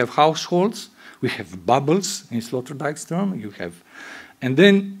 we have households, we have bubbles in Sloterdijk's term, and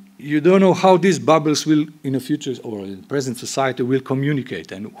then you don't know how these bubbles will, in the future or in the present society, will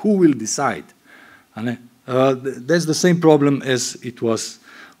communicate, and who will decide. And that's the same problem as it was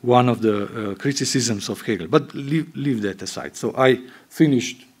one of the criticisms of Hegel. But leave that aside. So I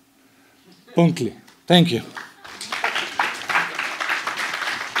finished promptly. Thank you.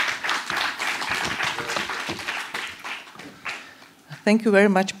 Thank you very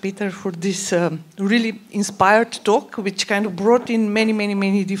much, Peter, for this really inspired talk, which kind of brought in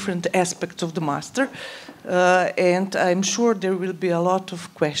many different aspects of the master. And I'm sure there will be a lot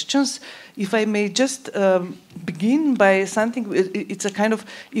of questions. If I may just begin by something, it's a kind of,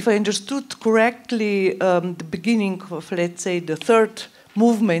 if I understood correctly, the beginning of, let's say, the third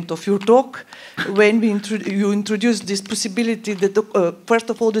movement of your talk, when you introduced this possibility that,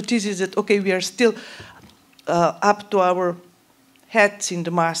 first of all, the thesis that, okay, we are still up to our hats in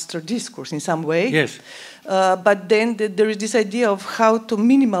the master discourse in some way. Yes. But then there is this idea of how to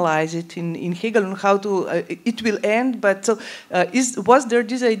minimalize it in Hegel and how to it will end. But so was there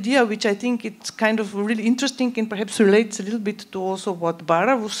this idea, which I think it's kind of really interesting and perhaps relates a little bit to also what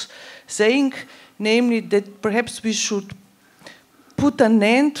Bara was saying, namely that perhaps we should put an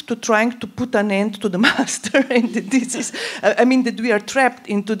end to trying to put an end to the master, and this is, I mean, that we are trapped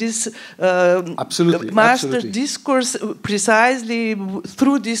into this master discourse precisely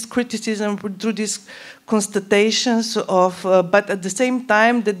through this criticism, through these constatations of, but at the same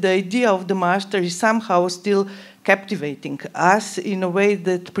time that the idea of the master is somehow still captivating us in a way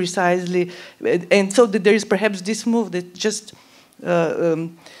that precisely, and so that there is perhaps this move that just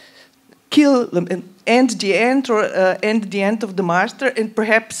kill them and end the end, or end the end of the master, and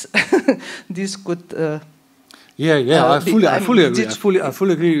perhaps this could. I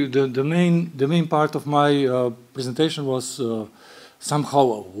fully agree. The main part of my presentation was somehow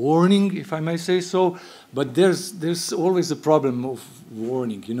a warning, if I may say so. But there's always a problem of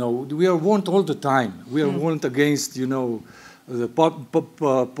warning. You know, we are warned all the time. We are warned against, you know, the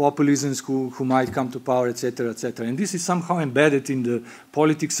populisms who might come to power, etc., etc. And this is somehow embedded in the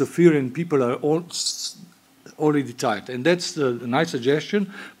politics of fear, and people are already tired. And that's a nice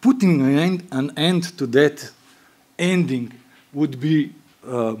suggestion. Putting an end to that ending would be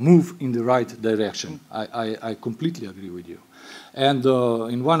move in the right direction. I completely agree with you. And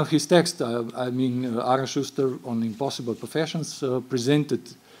in one of his texts, Aaron Schuster on Impossible Professions presented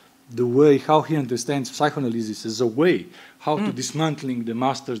the way how he understands psychoanalysis as a way how to dismantling the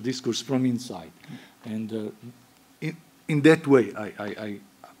master's discourse from inside. And in that way,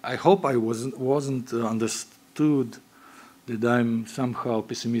 I hope I wasn't understood that I'm somehow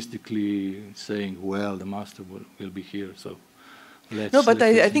pessimistically saying, well, the master will be here, so no, but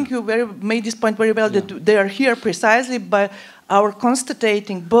I think you made this point very well, that they are here precisely by our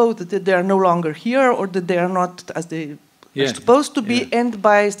constating both that they are no longer here or that they are not as they are supposed to be, and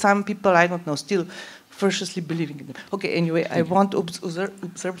by some people, I don't know, still ferociously believing in them. Okay, anyway, I want to observe.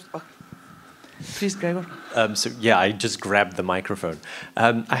 Please, Gregor. I just grabbed the microphone.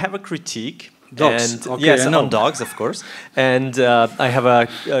 I have a critique. Dogs. And, yes, on dogs, of course. And I have a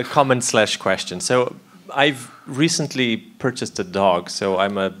comment/question. So I've recently purchased a dog, so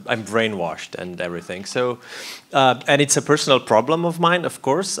I'm brainwashed and everything. So, and it's a personal problem of mine, of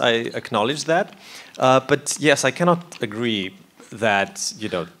course. I acknowledge that. But yes, I cannot agree that, you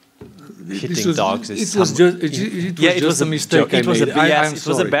know, hitting dogs is... It was just a mistake. It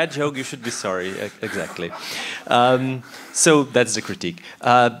was a bad joke. You should be sorry. Exactly. So that's the critique.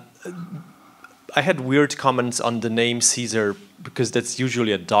 I had weird comments on the name Cesar, because that's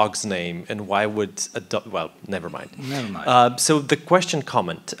usually a dog's name, and why would a dog... Well, never mind. So the question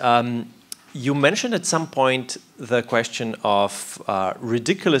comment. You mentioned at some point the question of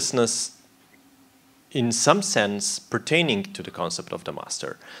ridiculousness in some sense pertaining to the concept of the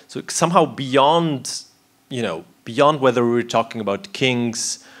master. So somehow beyond, you know, beyond whether we're talking about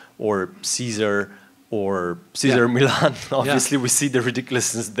kings or Caesar or Cesar Milan, obviously we see the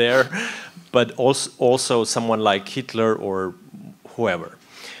ridiculousness there, but also someone like Hitler or whoever.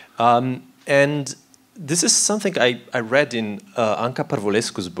 And this is something I read in Anca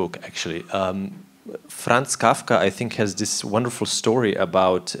Parvulescu's book, actually. Franz Kafka, I think, has this wonderful story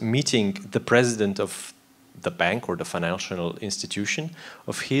about meeting the president of the bank or the financial institution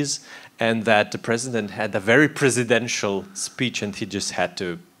of his, and that the president had a very presidential speech and he just had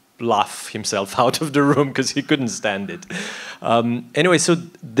to laugh himself out of the room because he couldn't stand it. Anyway, so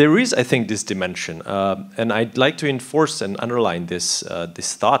there is, I think, this dimension, and I'd like to enforce and underline this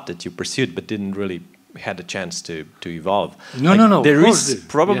this thought that you pursued but didn't really had a chance to evolve. No. There is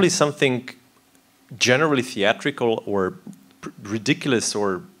probably something generally theatrical or ridiculous,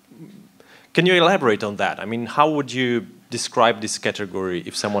 or can you elaborate on that? I mean, how would you describe this category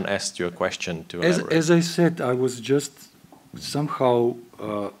if someone asked you a question to elaborate? As I said, I was just somehow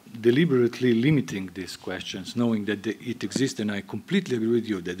deliberately limiting these questions, knowing that it exists, and I completely agree with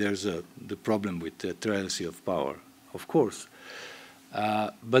you that there's the problem with the triality of power, of course.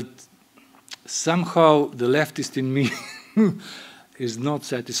 But somehow the leftist in me is not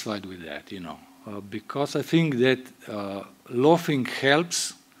satisfied with that, you know. Because I think that laughing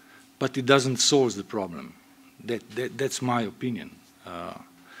helps, but it doesn't solve the problem. That's my opinion.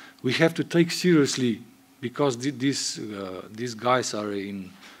 We have to take seriously, because these guys are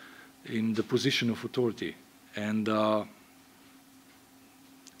in the position of authority, and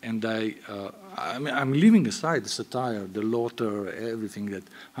I'm leaving aside the satire, the laughter, everything that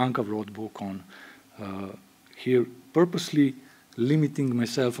Anka wrote book on here, purposely limiting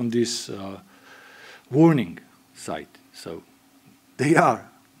myself on this warning side. So they are.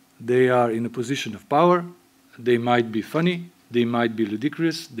 They are in a position of power. They might be funny. They might be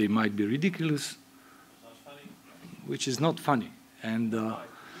ridiculous. They might be ridiculous, which is not funny. And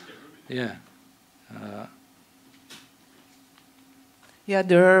yeah. Yeah,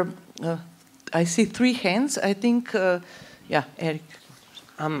 there are, I see 3 hands. I think, yeah, Eric.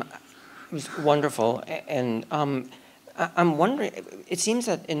 It was wonderful. And I'm wondering, it seems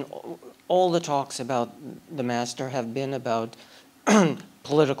that in all the talks about the master have been about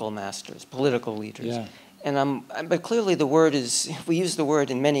political masters, political leaders. Yeah. And but clearly the word is, we use the word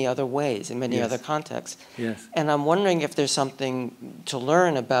in many other ways, in many Yes. other contexts. Yes. And I'm wondering if there's something to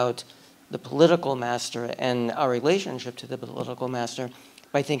learn about the political master and our relationship to the political master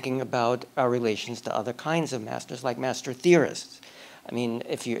by thinking about our relations to other kinds of masters, like master theorists. I mean,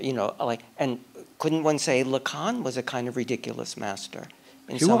 if you know, like, and couldn't one say Lacan was a kind of ridiculous master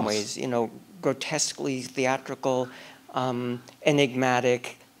in some ways, you know, grotesquely theatrical,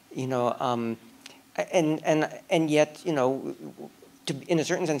 enigmatic, you know, and yet, you know, in a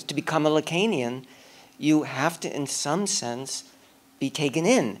certain sense, to become a Lacanian, you have to, in some sense, be taken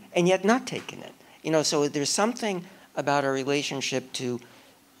in, and yet not taken in. You know, so there's something about our relationship to,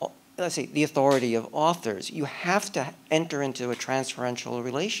 let's say, the authority of authors. You have to enter into a transferential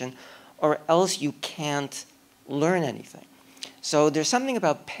relation, or else you can't learn anything. So there's something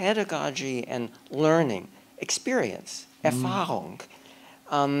about pedagogy and learning, experience, Erfahrung,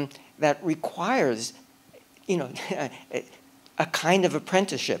 that requires, you know, a kind of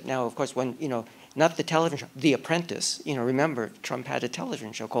apprenticeship. Now, of course, when, you know, not the television show, The Apprentice, you know, remember, Trump had a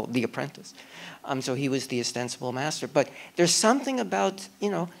television show called The Apprentice. So he was the ostensible master. But there's something about,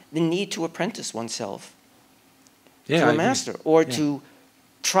 you know, the need to apprentice oneself to a master, or to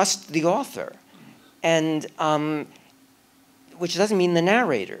trust the author. And, which doesn't mean the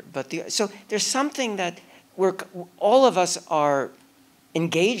narrator, but so there's something that all of us are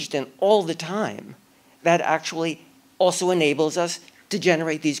engaged in all the time that actually also enables us to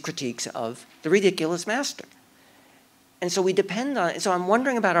generate these critiques of the ridiculous master. And so we depend on it. So I'm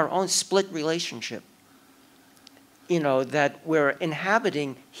wondering about our own split relationship, you know, that we're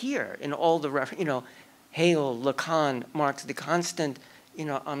inhabiting here in all the, you know, Hegel, Lacan, Marx, the constant, you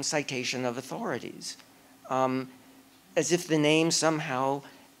know, citation of authorities, as if the name somehow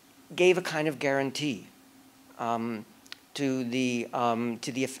gave a kind of guarantee to the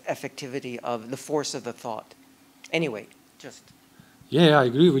effectivity of the force of the thought. Anyway, just. Yeah, I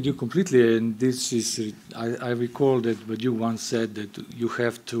agree with you completely. And this is, I recall that what you once said, that you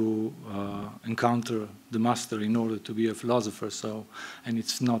have to encounter the master in order to be a philosopher. So, and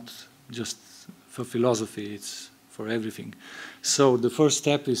it's not just for philosophy, it's for everything. So the first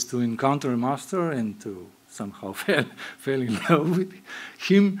step is to encounter a master and to somehow fall in love with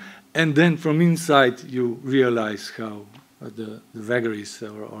him. And then from inside you realize how the vagaries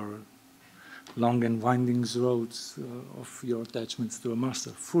or long and winding roads of your attachments to a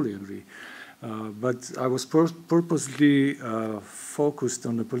master. Fully agree. But I was purposely focused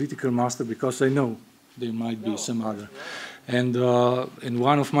on the political master because I know there might be some other. And in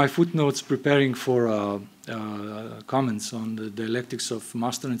one of my footnotes preparing for comments on the dialectics of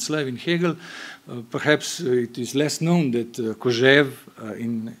master and slave in Hegel, perhaps it is less known that Kojève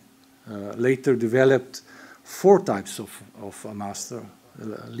later developed 4 types of a master: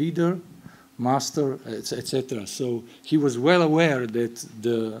 leader, master, etc. So he was well aware that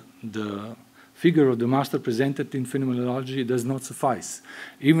the figure of the master presented in phenomenology does not suffice.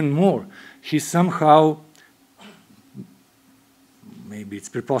 Even more, he somehow, maybe it's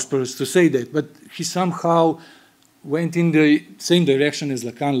preposterous to say that, but he somehow went in the same direction as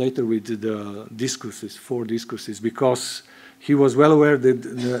Lacan later with the discourses, 4 discourses, because he was well aware that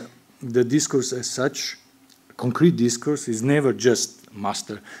the discourse as such, concrete discourse, is never just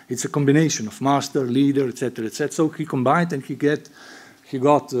master. It's a combination of master, leader, etc., etc. So he combined and he got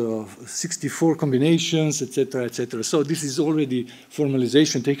 64 combinations, etc., etc. So this is already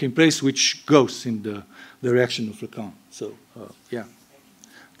formalization taking place, which goes in the direction of Lacan. So yeah,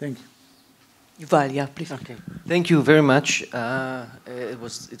 thank you. Yuval, yeah, please. Okay, thank you very much. It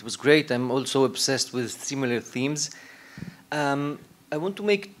was great. I'm also obsessed with similar themes. I want to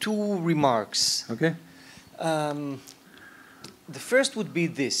make 2 remarks. Okay. The first would be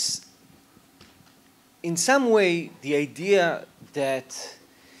this. In some way, the idea that,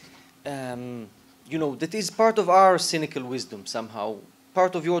 you know, that is part of our cynical wisdom somehow,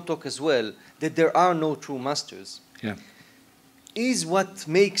 part of your talk as well, that there are no true masters, is what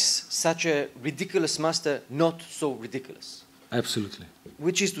makes such a ridiculous master not so ridiculous. Absolutely.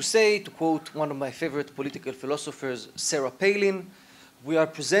 Which is to say, to quote one of my favorite political philosophers, Sarah Palin, we are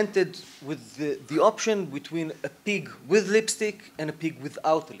presented with the option between a pig with lipstick and a pig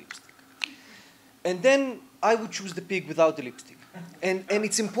without a lipstick. And then I would choose the pig without the lipstick. And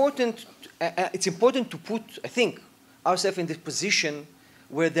it's important to put, I think, ourselves in this position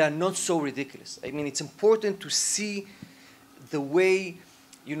where they are not so ridiculous. I mean, it's important to see the way,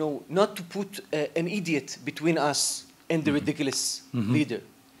 you know, not to put an idiot between us and the ridiculous leader.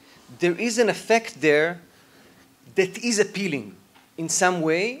 There is an effect there that is appealing in some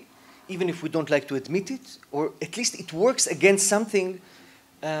way, even if we don't like to admit it, or at least it works against something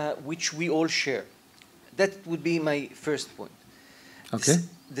which we all share. That would be my first point. Okay.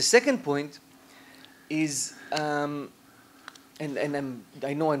 The second point is, and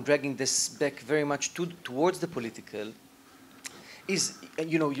I know I'm dragging this back very much towards the political, is,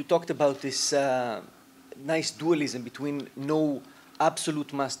 you know, you talked about this nice dualism between no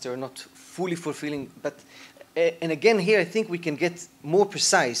absolute master, not fully fulfilling, but, and again here I think we can get more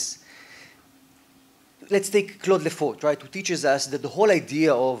precise. Let's take Claude Lefort, right, who teaches us that the whole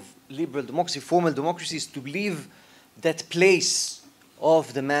idea of liberal democracy, formal democracy, is to leave that place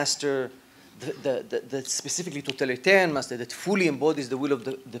of the master, the specifically totalitarian master that fully embodies the will of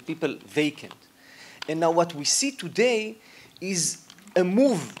the people, vacant. And now what we see today is a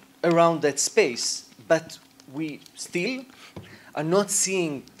move around that space, but we still are not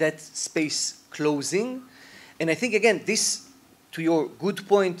seeing that space closing. And I think, again, this, to your good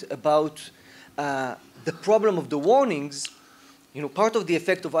point about the problem of the warnings, you know, part of the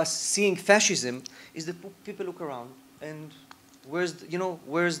effect of us seeing fascism is that people look around and where's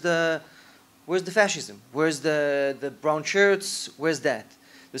the fascism? Where's the brown shirts? Where's that?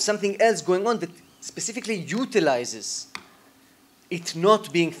 There's something else going on that specifically utilizes it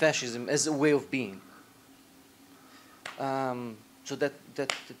not being fascism as a way of being. So that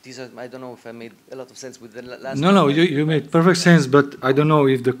these are, I don't know if I made a lot of sense with the last. No, you made perfect sense, but I don't know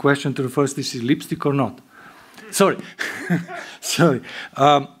if the question to refers this is lipstick or not. Sorry, sorry.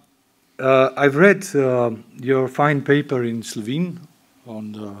 I've read your fine paper in Slovene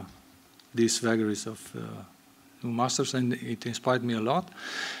on these vagaries of new masters, and it inspired me a lot.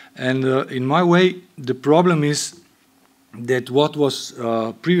 And in my way, the problem is that what was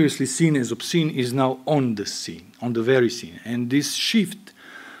previously seen as obscene is now on the scene, on the very scene. And this shift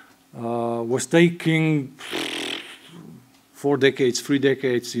was taking 4 decades, 3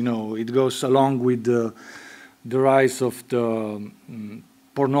 decades, you know, it goes along with the rise of the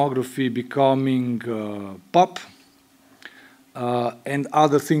pornography becoming pop and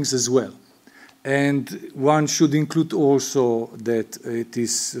other things as well. And one should include also that it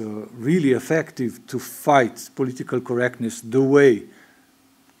is really effective to fight political correctness the way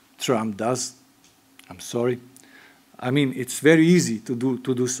Trump does. I'm sorry. I mean, it's very easy to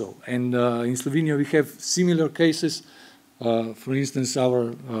do so. And in Slovenia we have similar cases. For instance,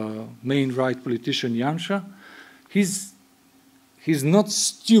 our main right politician, Janša, he's not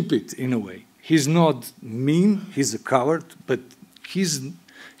stupid in a way. He's not mean, he's a coward, but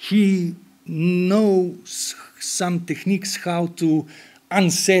he knows some techniques how to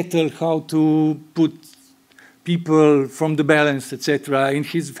unsettle, how to put people from the balance, etc. And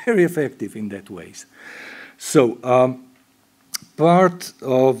he's very effective in that ways. So part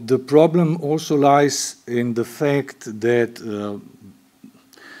of the problem also lies in the fact that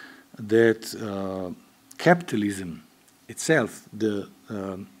capitalism itself, the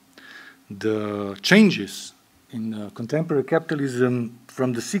changes in contemporary capitalism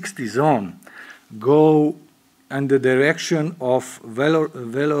from the 60s on go in the direction of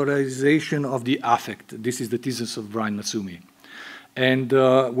valorization of the affect. This is the thesis of Brian Matsumi. And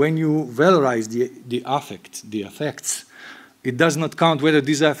when you valorize the affect, the affects, it does not count whether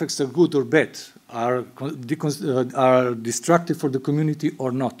these affects are good or bad, are destructive for the community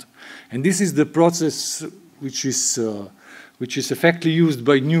or not. And this is the process which is effectively used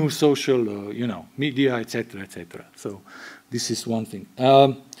by new social, you know, media, etc., etc. So this is one thing.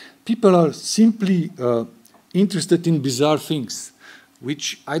 People are simply interested in bizarre things,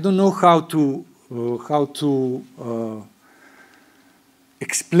 which I don't know how to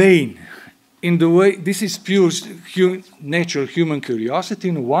explain. In the way, this is pure natural human curiosity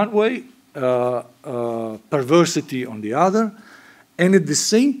in one way, perversity on the other, and at the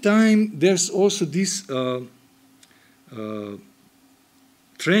same time, there's also this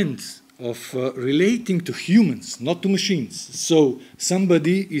trend of relating to humans, not to machines. So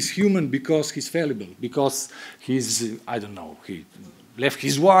somebody is human because he's fallible, because he's, I don't know, he left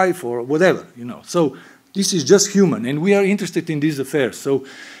his wife or whatever, you know. So this is just human, and we are interested in these affairs. So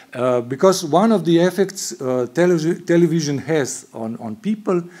because one of the effects television has on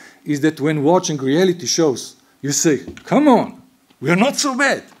people is that when watching reality shows, you say, come on, We are not so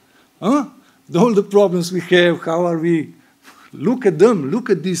bad. Huh? All the problems we have, how are we? Look at them, look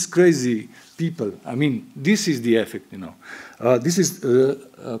at these crazy people. I mean, this is the effect, you know. This is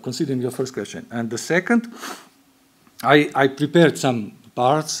considering your first question. And the second, I prepared some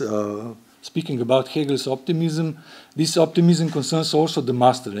parts speaking about Hegel's optimism. This optimism concerns also the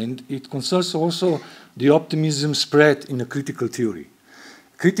master, and it concerns also the optimism spread in a critical theory.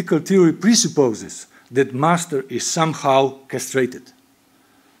 Critical theory presupposes that master is somehow castrated.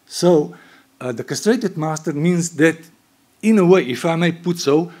 So the castrated master means that, in a way, if I may put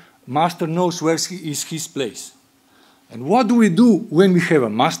so, master knows where is his place. And what do we do when we have a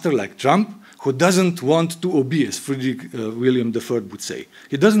master like Trump who doesn't want to obey, as William III would say?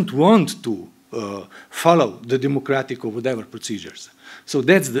 He doesn't want to follow the democratic or whatever procedures. So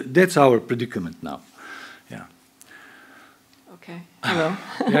that's our predicament now. Yeah. Okay. Hello.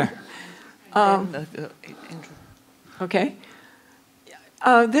 Yeah. Okay.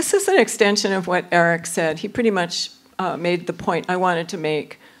 This is an extension of what Eric said. He pretty much made the point I wanted to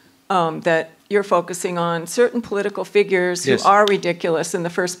make, that you're focusing on certain political figures who are ridiculous in the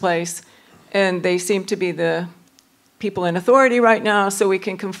first place, and they seem to be the people in authority right now, so we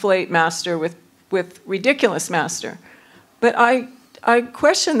can conflate master with ridiculous master. But I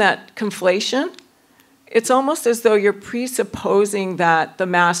question that conflation. It's almost as though you're presupposing that the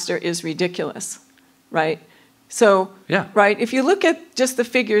master is ridiculous, right? So, right, if you look at just the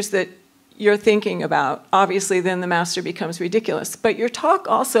figures that you're thinking about, obviously then the master becomes ridiculous. But your talk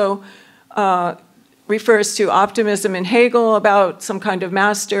also refers to optimism in Hegel about some kind of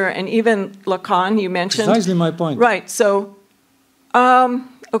master, and even Lacan, you mentioned. Precisely my point. Right, so,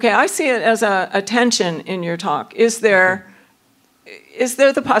 okay, I see it as a tension in your talk. Is there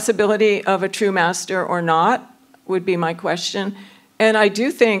the possibility of a true master or not, would be my question. And I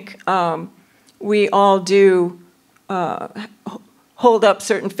do think we all do hold up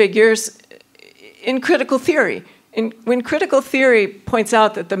certain figures in critical theory. When critical theory points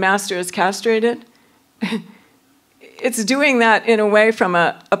out that the master is castrated, it's doing that in a way from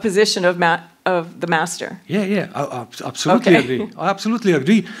a position of the master. Yeah, I absolutely agree. I absolutely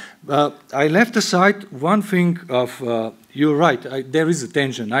agree. I left aside one thing of, you're right, there is a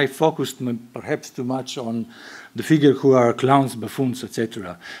tension. I focused perhaps too much on the figure who are clowns, buffoons,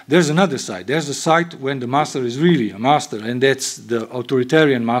 etc. There's another side. There's a side when the master is really a master, and that's the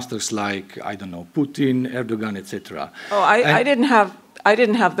authoritarian masters like, I don't know, Putin, Erdogan, etc. Oh, I didn't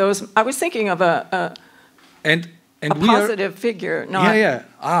have those. I was thinking of a positive figure.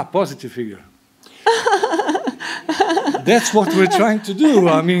 Not positive figure. That's what we're trying to do.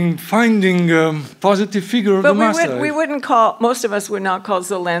 I mean, finding a positive figure of the master. But we wouldn't call, most of us would not call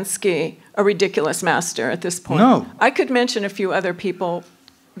Zelensky a ridiculous master at this point. No. I could mention a few other people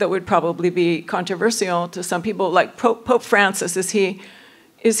that would probably be controversial to some people, like Pope Francis. Is he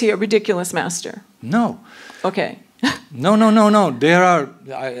a ridiculous master? No. Okay. No. There are.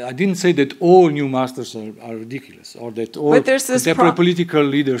 I didn't say that all new masters are ridiculous, or that all contemporary political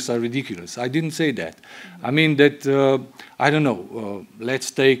leaders are ridiculous. I didn't say that. I mean that. I don't know.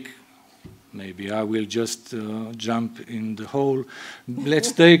 Let's take. Maybe I will just jump in the hole.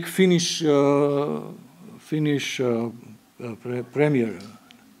 Let's take Finnish premier.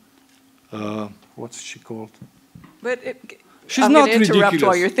 What's she called? But she's I'm not going to interrupt ridiculous.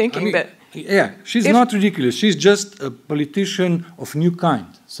 while you're thinking, I mean, yeah, she's not ridiculous. She's just a politician of new kind.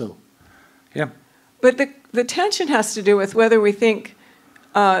 So, yeah. But the tension has to do with whether we think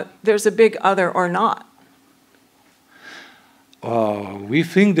there's a big other or not. We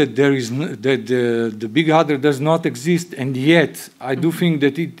think that there is that the big other does not exist, and yet I do think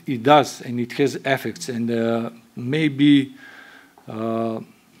that it does, and it has effects, and maybe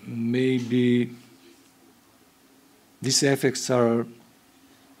these effects are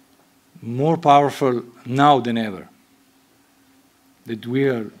more powerful now than ever. That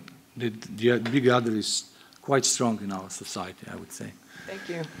the big other is quite strong in our society, I would say. Thank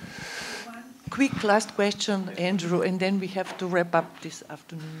you. One quick last question, Andrew, and then we have to wrap up this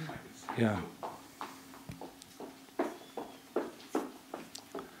afternoon. Yeah.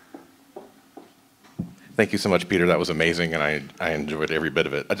 Thank you so much, Peter. That was amazing, and I enjoyed every bit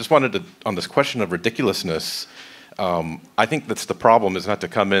of it. I just wanted to, on this question of ridiculousness, I think that's the problem, is not to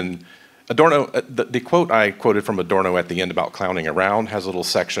come in. Adorno, the quote I quoted from Adorno at the end about clowning around has a little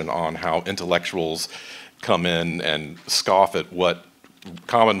section on how intellectuals come in and scoff at what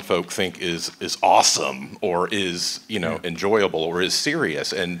common folk think is awesome, or is enjoyable, or is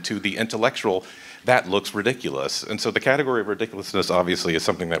serious, and to the intellectual that looks ridiculous. And so the category of ridiculousness obviously is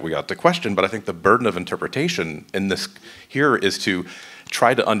something that we ought to question, but I think the burden of interpretation in this here is to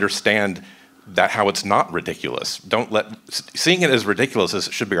try to understand that how it's not ridiculous. Don't let seeing it as ridiculous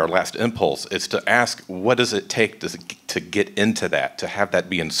should be our last impulse. It's to ask, what does it take to get into that, to have that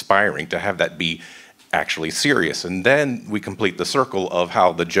be inspiring, to have that be actually serious, and then we complete the circle of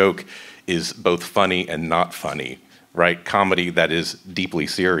how the joke is both funny and not funny, right? Comedy that is deeply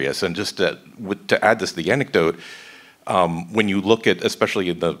serious. And just to add this, the anecdote, when you look at, especially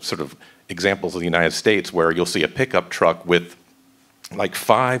in the sort of examples of the United States, where you'll see a pickup truck with like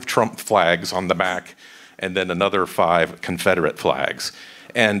 5 Trump flags on the back, and then another 5 Confederate flags.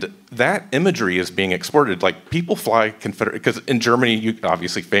 And that imagery is being exported. Like, people fly Confederate, because in Germany, you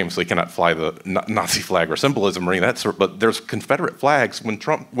obviously famously cannot fly the Nazi flag or symbolism or any of that sort, but there's Confederate flags. When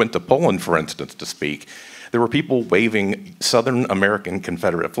Trump went to Poland, for instance, to speak, there were people waving Southern American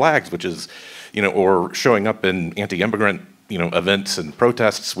Confederate flags, which is, or showing up in anti-immigrant events and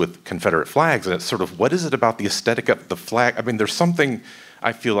protests with Confederate flags. And it's sort of, what is it about the aesthetic of the flag? I mean, there's something,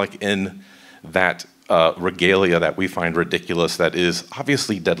 I feel like, in that regalia that we find ridiculous that is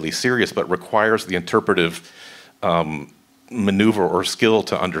obviously deadly serious, but requires the interpretive maneuver or skill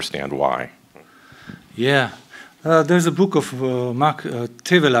to understand why. Yeah. There's a book of Mark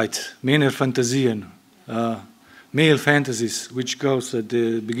Teveleit, Männer Fantasien, male fantasies, which goes at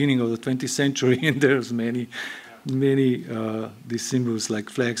the beginning of the 20th century, and there's many these symbols like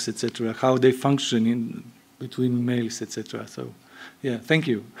flags, etc., how they function in between males, etc. So, yeah, thank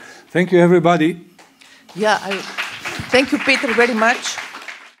you, everybody. Yeah, thank you, Peter, very much.